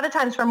a lot of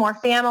times for more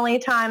family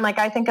time. Like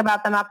I think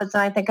about the Muppets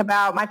and I think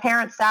about my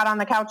parents sat on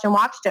the couch and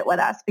watched it with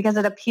us because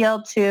it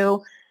appealed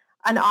to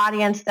an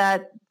audience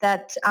that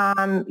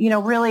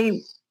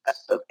really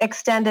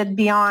extended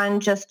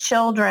beyond just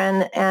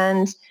children.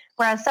 And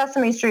Whereas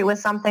Sesame Street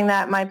was something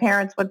that my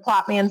parents would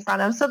plop me in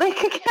front of so they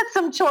could get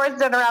some chores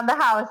done around the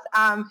house.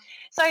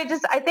 So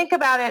I think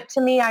about it.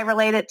 To me, I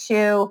relate it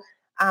to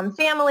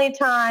family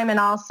time, and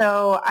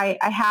also I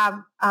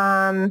have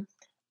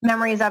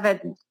memories of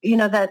it,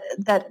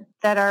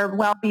 that are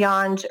well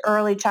beyond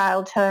early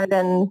childhood,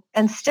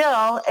 and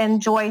still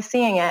enjoy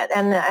seeing it.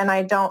 And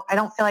I don't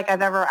feel like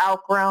I've ever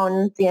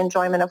outgrown the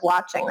enjoyment of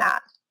watching that.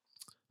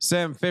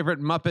 Sam, favorite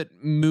Muppet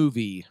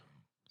movie?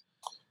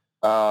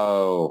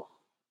 Oh,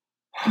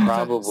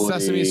 probably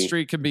Sesame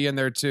Street can be in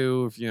there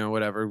too, if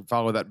whatever,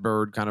 follow that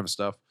bird kind of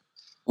stuff.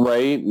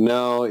 Right?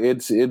 No,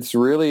 it's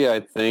really, I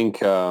think,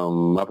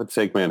 Muppets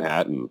Take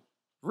Manhattan.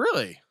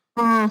 Really?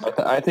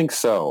 I think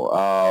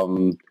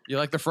so. You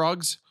like the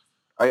frogs?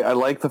 I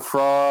like the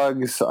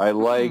frogs. I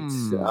liked.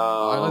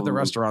 I like the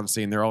restaurant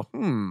scene. They're all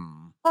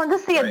Well,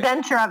 just the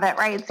adventure of it,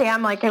 right,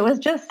 Sam? Like, it was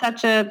just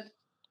such a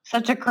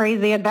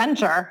crazy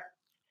adventure.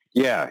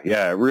 Yeah,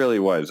 it really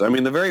was. I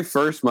mean, the very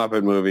first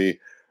Muppet movie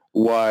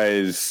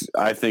was,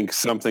 I think,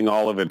 something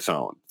all of its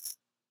own,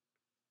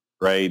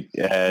 right?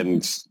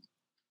 And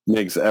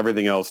makes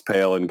everything else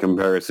pale in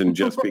comparison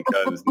just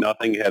because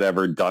nothing had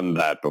ever done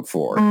that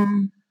before.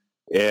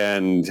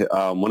 And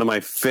one of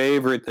my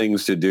favorite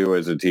things to do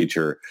as a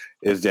teacher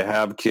is to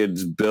have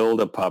kids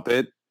build a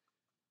puppet.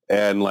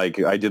 And like,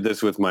 I did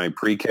this with my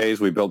pre-Ks.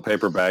 We built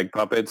paper bag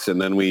puppets,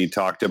 and then we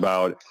talked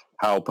about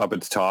how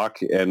puppets talk,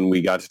 and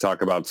we got to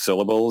talk about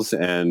syllables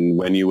and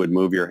when you would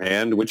move your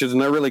hand, which is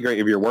really great.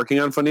 If you're working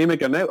on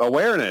phonemic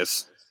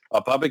awareness,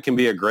 a puppet can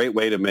be a great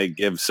way to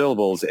give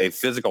syllables a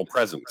physical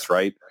presence,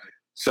 right?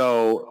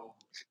 So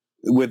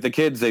with the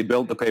kids, they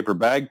built the paper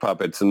bag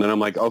puppets, and then I'm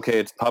like, okay,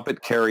 it's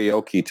puppet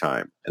karaoke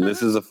time. And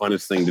this is the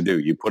funnest thing to do.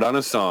 You put on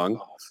a song,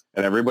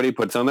 and everybody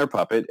puts on their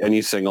puppet, and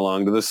you sing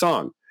along to the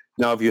song.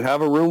 Now, if you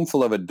have a room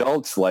full of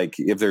adults, like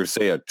if there's,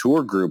 say, a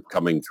tour group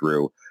coming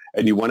through,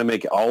 and you want to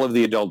make all of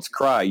the adults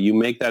cry, you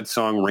make that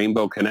song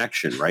Rainbow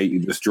Connection, right? You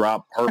just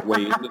drop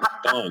partway into the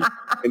song.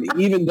 And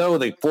even though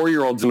the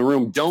 4-year-olds in the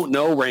room don't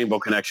know Rainbow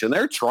Connection,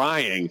 they're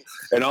trying.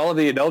 And all of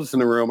the adults in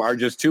the room are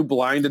just too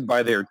blinded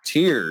by their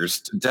tears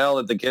to tell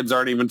that the kids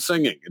aren't even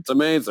singing. It's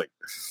amazing.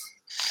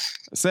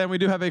 Sam, we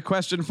do have a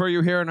question for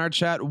you here in our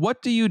chat.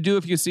 What do you do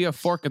if you see a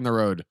fork in the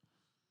road?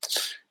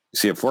 You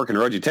see a fork in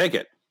the road, you take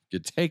it. You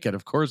take it.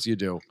 Of course you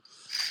do.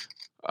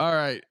 All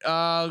right.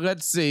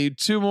 Let's see.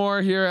 2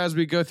 more here as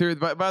we go through.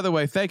 By the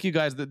way, thank you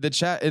guys. The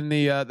chat in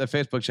the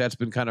Facebook chat's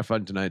been kind of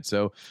fun tonight,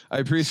 so I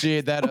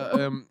appreciate that.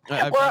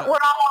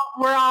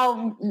 We're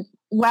all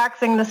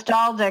waxing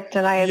nostalgic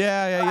tonight.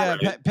 Yeah.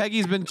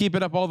 Peggy's been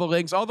keeping up all the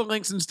links. All the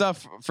links and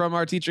stuff from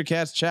our Teacher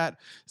Cast chat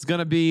is going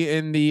to be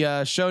in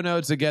the show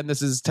notes. Again,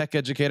 this is Tech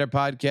Educator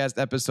Podcast,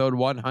 episode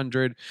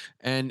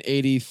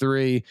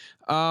 183.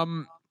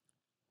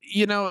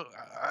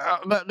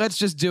 Let's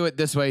just do it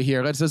this way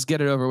here. Let's just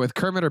get it over with.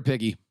 Kermit or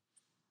Piggy?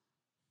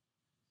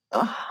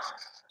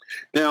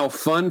 Now,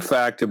 fun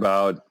fact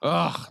about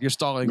you're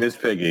stalling Miss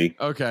Piggy.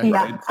 Okay.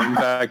 Yeah. Right? Fun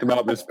fact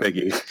about Miss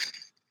Piggy.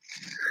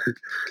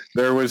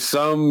 There was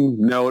some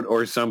note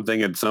or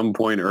something at some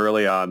point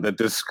early on that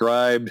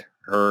described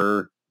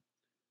her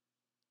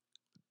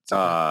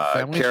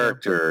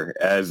character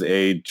as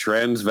a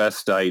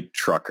transvestite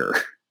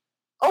trucker.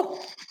 Oh.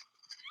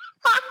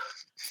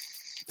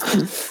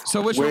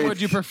 So which one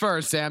would you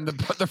prefer, Sam?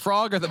 The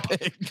frog or the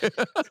pig?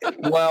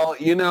 Well,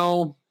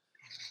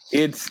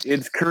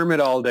 it's Kermit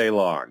all day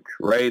long,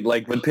 right?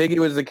 Like when Piggy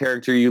was the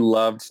character you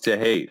loved to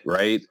hate,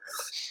 right?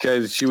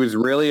 Because she was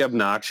really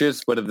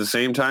obnoxious, but at the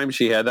same time,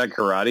 she had that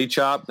karate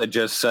chop that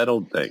just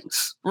settled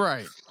things.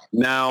 Right.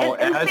 Now,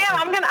 and Sam,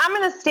 I'm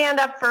gonna stand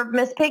up for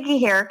Miss Piggy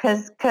here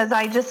because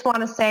I just want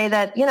to say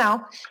that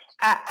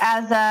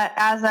as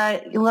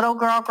a little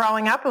girl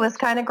growing up, it was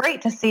kind of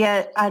great to see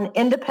an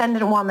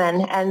independent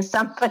woman and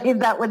somebody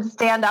that would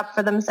stand up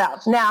for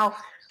themselves. Now,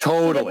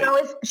 totally,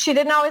 she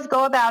didn't always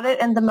go about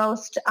it in the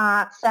most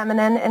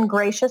feminine and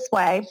gracious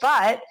way,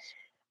 but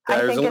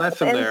I think in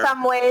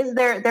some ways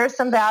there's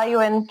some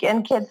value in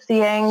kids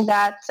seeing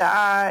that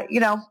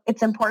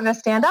it's important to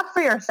stand up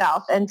for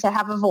yourself and to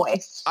have a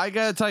voice. I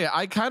gotta tell you,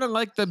 I kind of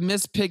like the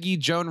Miss Piggy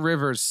Joan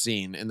Rivers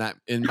scene in Muppets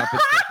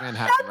Take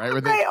Manhattan, right? Where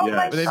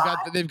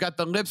they've got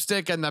the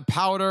lipstick and the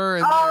powder,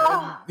 and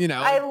that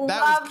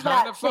was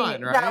kind of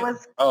fun, right? That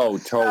was totally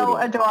so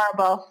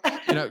adorable.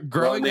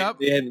 Growing up,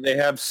 they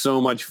have so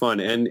much fun,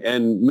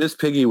 and Miss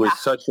Piggy was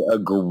such a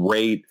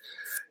great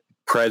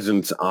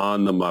presence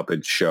on the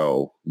Muppet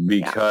Show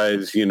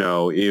because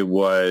it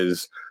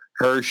was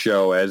her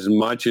show as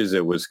much as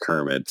it was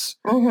Kermit's.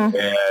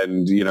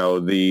 And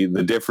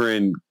the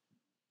different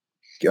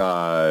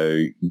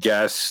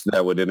guests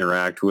that would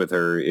interact with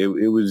her,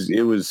 it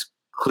was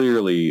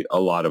clearly a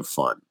lot of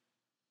fun.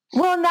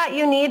 Well, and that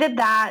you needed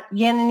that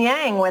yin and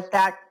yang with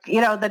that,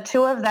 the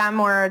two of them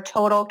were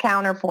total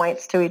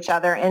counterpoints to each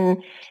other,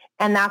 and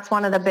that's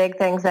one of the big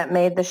things that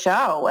made the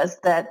show was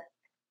that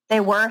they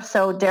were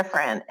so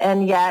different,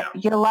 and yet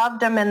you loved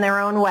them in their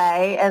own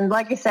way. And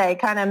like you say,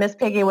 kind of Miss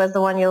Piggy was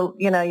the one you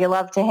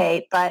love to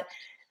hate, but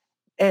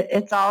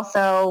it's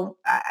also,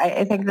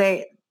 I think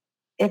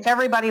if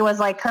everybody was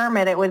like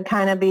Kermit, it would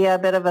kind of be a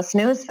bit of a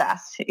snooze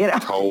fest,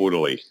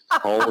 Totally.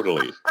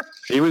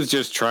 He was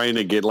just trying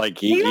to get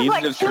he's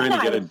like just trying to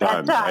get it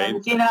done, right?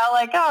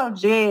 Oh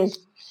geez,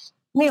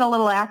 need a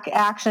little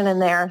action in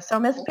there. So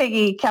Miss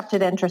Piggy kept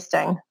it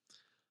interesting.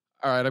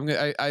 All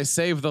right, I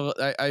saved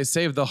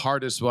the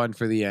hardest one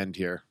for the end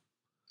here.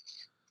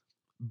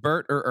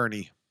 Bert or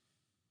Ernie?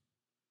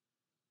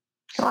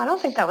 Well, I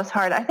don't think that was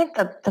hard. I think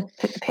the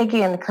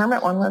Piggy and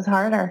Kermit one was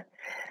harder.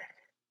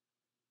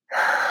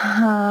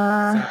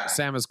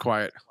 Sam is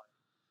quiet.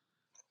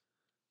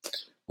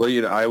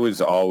 Well, I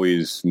was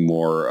always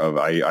more of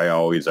I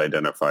always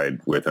identified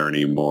with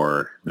Ernie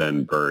more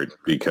than Bert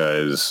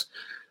because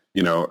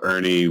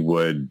Ernie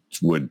would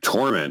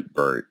torment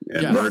Bert,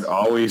 and yes. Bert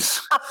always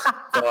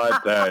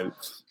thought that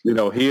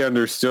he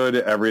understood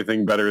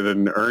everything better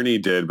than Ernie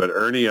did, but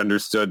Ernie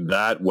understood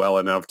that well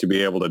enough to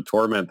be able to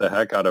torment the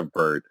heck out of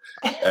Bert.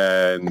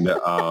 And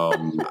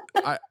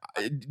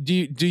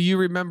do you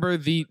remember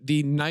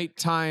the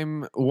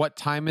nighttime "What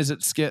time is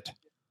it" skit?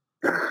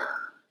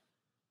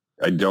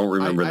 I don't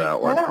remember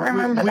that one. I don't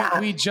remember that.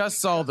 We just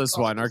saw this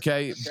one,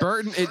 okay?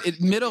 Bert,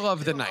 middle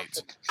of the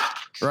night,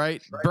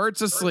 right?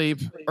 Bert's asleep.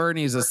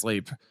 Ernie's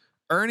asleep.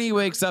 Ernie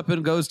wakes up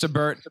and goes to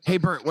Bert, "Hey,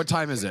 Bert, what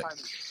time is it?"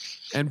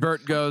 And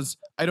Bert goes,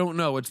 "I don't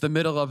know. It's the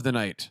middle of the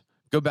night.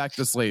 Go back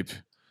to sleep."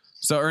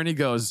 So Ernie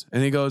goes,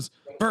 and he goes,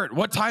 "Bert,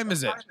 what time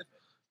is it?"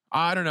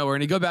 "I don't know,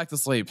 Ernie. Go back to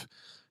sleep."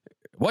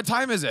 "What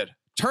time is it?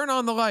 Turn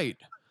on the light."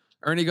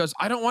 Ernie goes,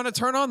 "I don't want to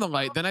turn on the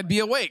light. Then I'd be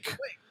awake."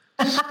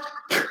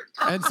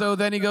 And so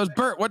then he goes,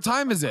 "Bert, what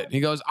time is it?" He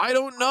goes, "I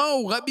don't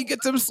know. Let me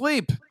get some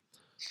sleep."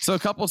 So a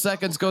couple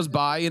seconds goes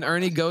by, and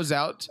Ernie goes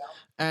out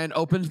and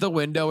opens the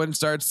window and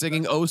starts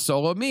singing "O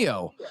Solo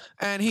Mio."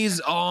 And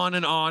he's on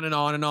and on and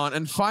on and on.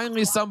 And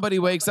finally somebody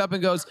wakes up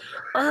and goes,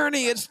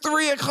 "Ernie, it's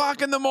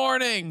 3:00 in the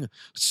morning.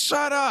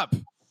 Shut up."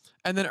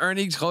 And then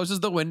Ernie closes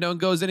the window and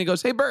goes in. He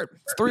goes, "Hey, Bert,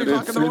 it's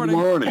 3:00 in the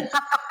morning."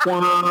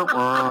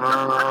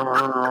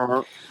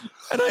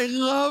 And I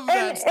love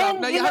that stuff.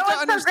 And now you know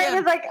what's so great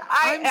is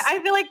I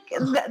feel like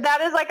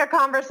that is like a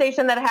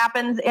conversation that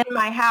happens in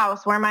my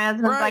house where my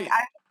husband's like,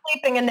 "I'm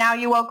sleeping and now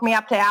you woke me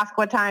up to ask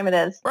what time it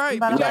is." Right.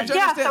 But I'm like,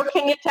 "Yeah, so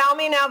can you tell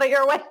me now that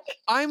you're awake?"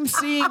 I'm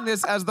seeing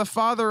this as the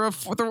father of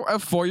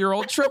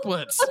 4-year-old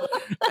triplets.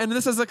 And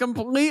this is a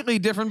completely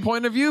different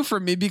point of view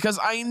for me because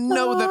I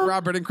know that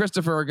Robert and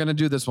Christopher are going to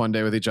do this one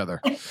day with each other.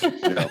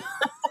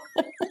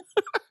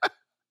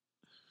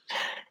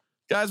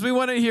 Guys, we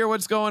want to hear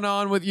what's going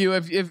on with you.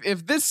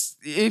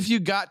 If you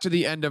got to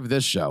the end of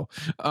this show,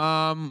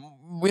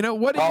 what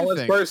do you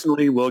think?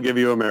 Personally, we'll give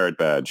you a merit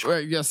badge.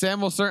 Right, yeah,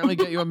 Sam will certainly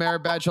get you a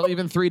merit badge. He'll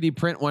even 3D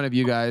print one of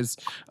you guys.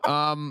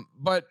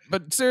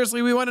 But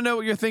seriously, we want to know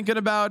what you're thinking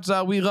about.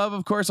 We love,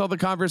 of course, all the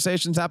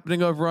conversations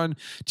happening over on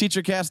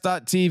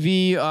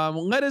teachercast.tv.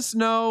 Let us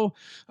know.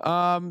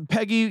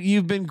 Peggy,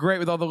 you've been great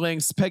with all the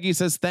links. Peggy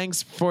says,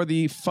 "Thanks for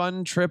the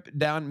fun trip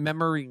down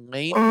memory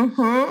lane."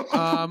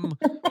 Mm-hmm.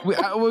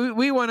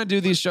 We want to do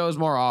these shows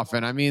more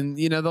often. I mean,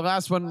 the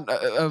last one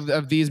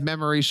of these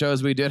memory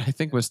shows we did, I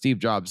think, was Steve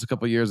Jobs a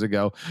couple years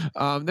ago.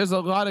 There's a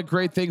lot of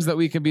great things that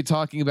we can be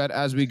talking about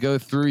as we go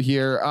through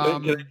here.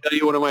 Can I tell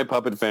you one of my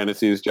puppet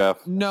fantasies,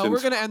 Jeff? No,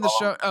 we're going to end the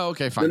show. Oh,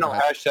 okay, fine.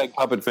 Hashtag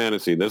puppet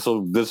fantasy. This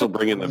will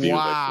bring in the views.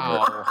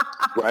 Wow.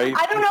 Right?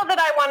 I don't know that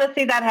I want to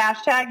see that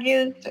hashtag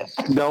used.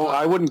 No,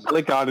 I wouldn't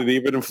click on it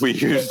even if we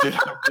used it.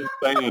 I'm just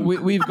saying.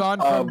 We've gone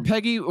from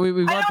Peggy.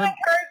 We've gone from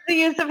the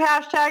use of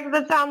hashtags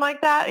that sound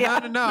like that.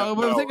 Yeah. No.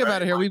 But think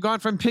about it here. We've gone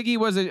from Piggy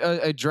was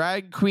a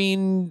drag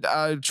queen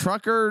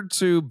trucker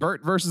to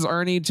Bert versus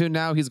Ernie to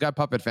now he's got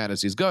puppet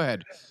fantasies. Go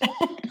ahead.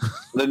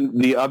 Then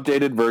the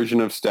updated version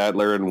of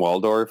Statler and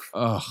Waldorf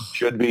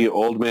should be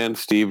Old Man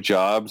Steve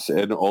Jobs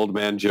and Old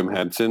Man Jim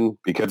Henson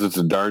because it's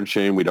a darn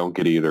shame we don't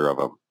get either of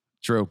them.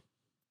 True.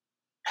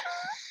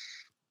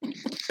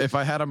 If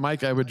I had a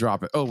mic, I would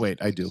drop it. Oh, wait,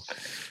 I do.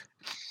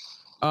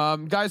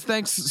 Guys,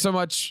 thanks so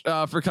much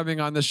for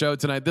coming on the show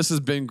tonight. This has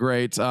been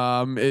great.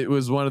 It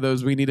was one of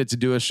those we needed to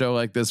do a show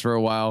like this for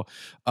a while.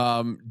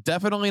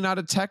 Definitely not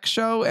a tech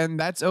show, and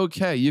that's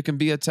okay. You can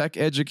be a tech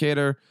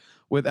educator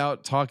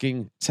without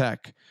talking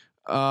tech.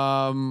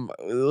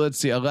 Let's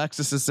see.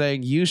 Alexis is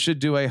saying you should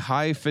do a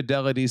high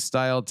fidelity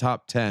style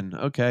top 10.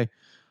 Okay.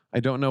 I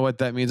don't know what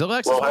that means.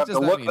 Alexis, we'll what have does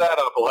to that look mean? that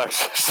up,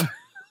 Alexis.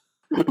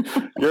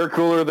 You're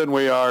cooler than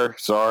we are.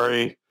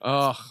 Sorry.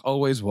 Oh,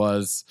 always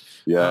was.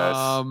 Yes.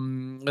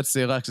 Let's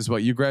see, Alexis,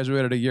 what, you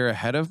graduated a year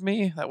ahead of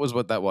me? That was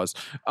what that was.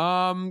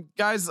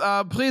 Guys,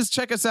 please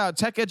check us out,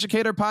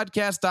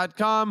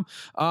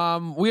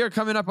 techeducatorpodcast.com. We are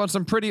coming up on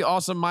some pretty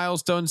awesome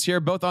milestones here,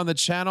 both on the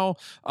channel.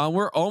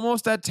 We're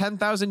almost at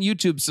 10,000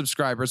 YouTube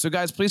subscribers. So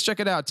guys, please check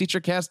it out.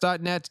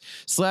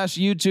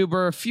 teachercast.net/YouTube.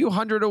 We're a few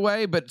hundred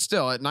away, but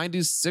still at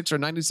 96 or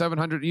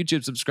 9,700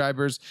 YouTube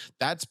subscribers.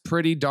 That's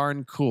pretty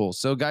darn cool.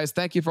 So guys,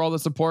 thank you for all the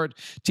support.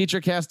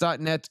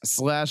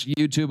 teachercast.net/YouTube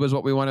is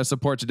what we want to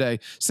support today.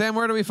 Sam,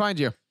 where do we find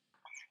you?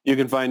 You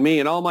can find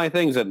me and all my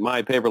things at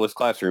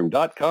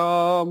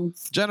mypaperlessclassroom.com.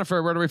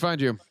 Jennifer, where do we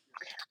find you?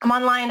 I'm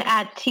online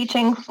at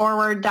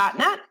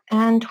teachingforward.net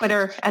and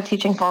Twitter at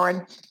Teaching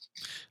Forward.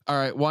 All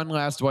right, one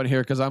last one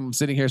here because I'm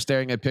sitting here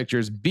staring at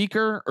pictures.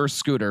 Beaker or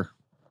Scooter?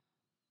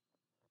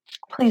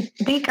 Please,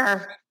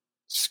 Beaker.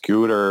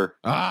 Scooter.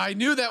 I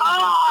knew that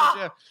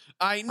was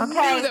I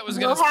knew that was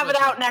going to We'll have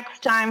it out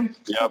next time.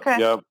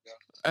 Yep.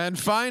 And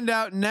find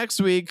out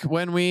next week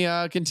when we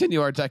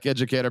continue our Tech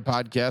Educator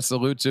podcast.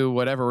 Salute to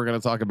whatever we're going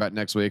to talk about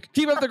next week.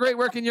 Keep up the great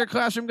work in your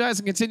classroom, guys,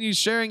 and continue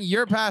sharing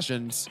your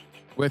passions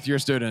with your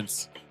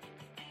students.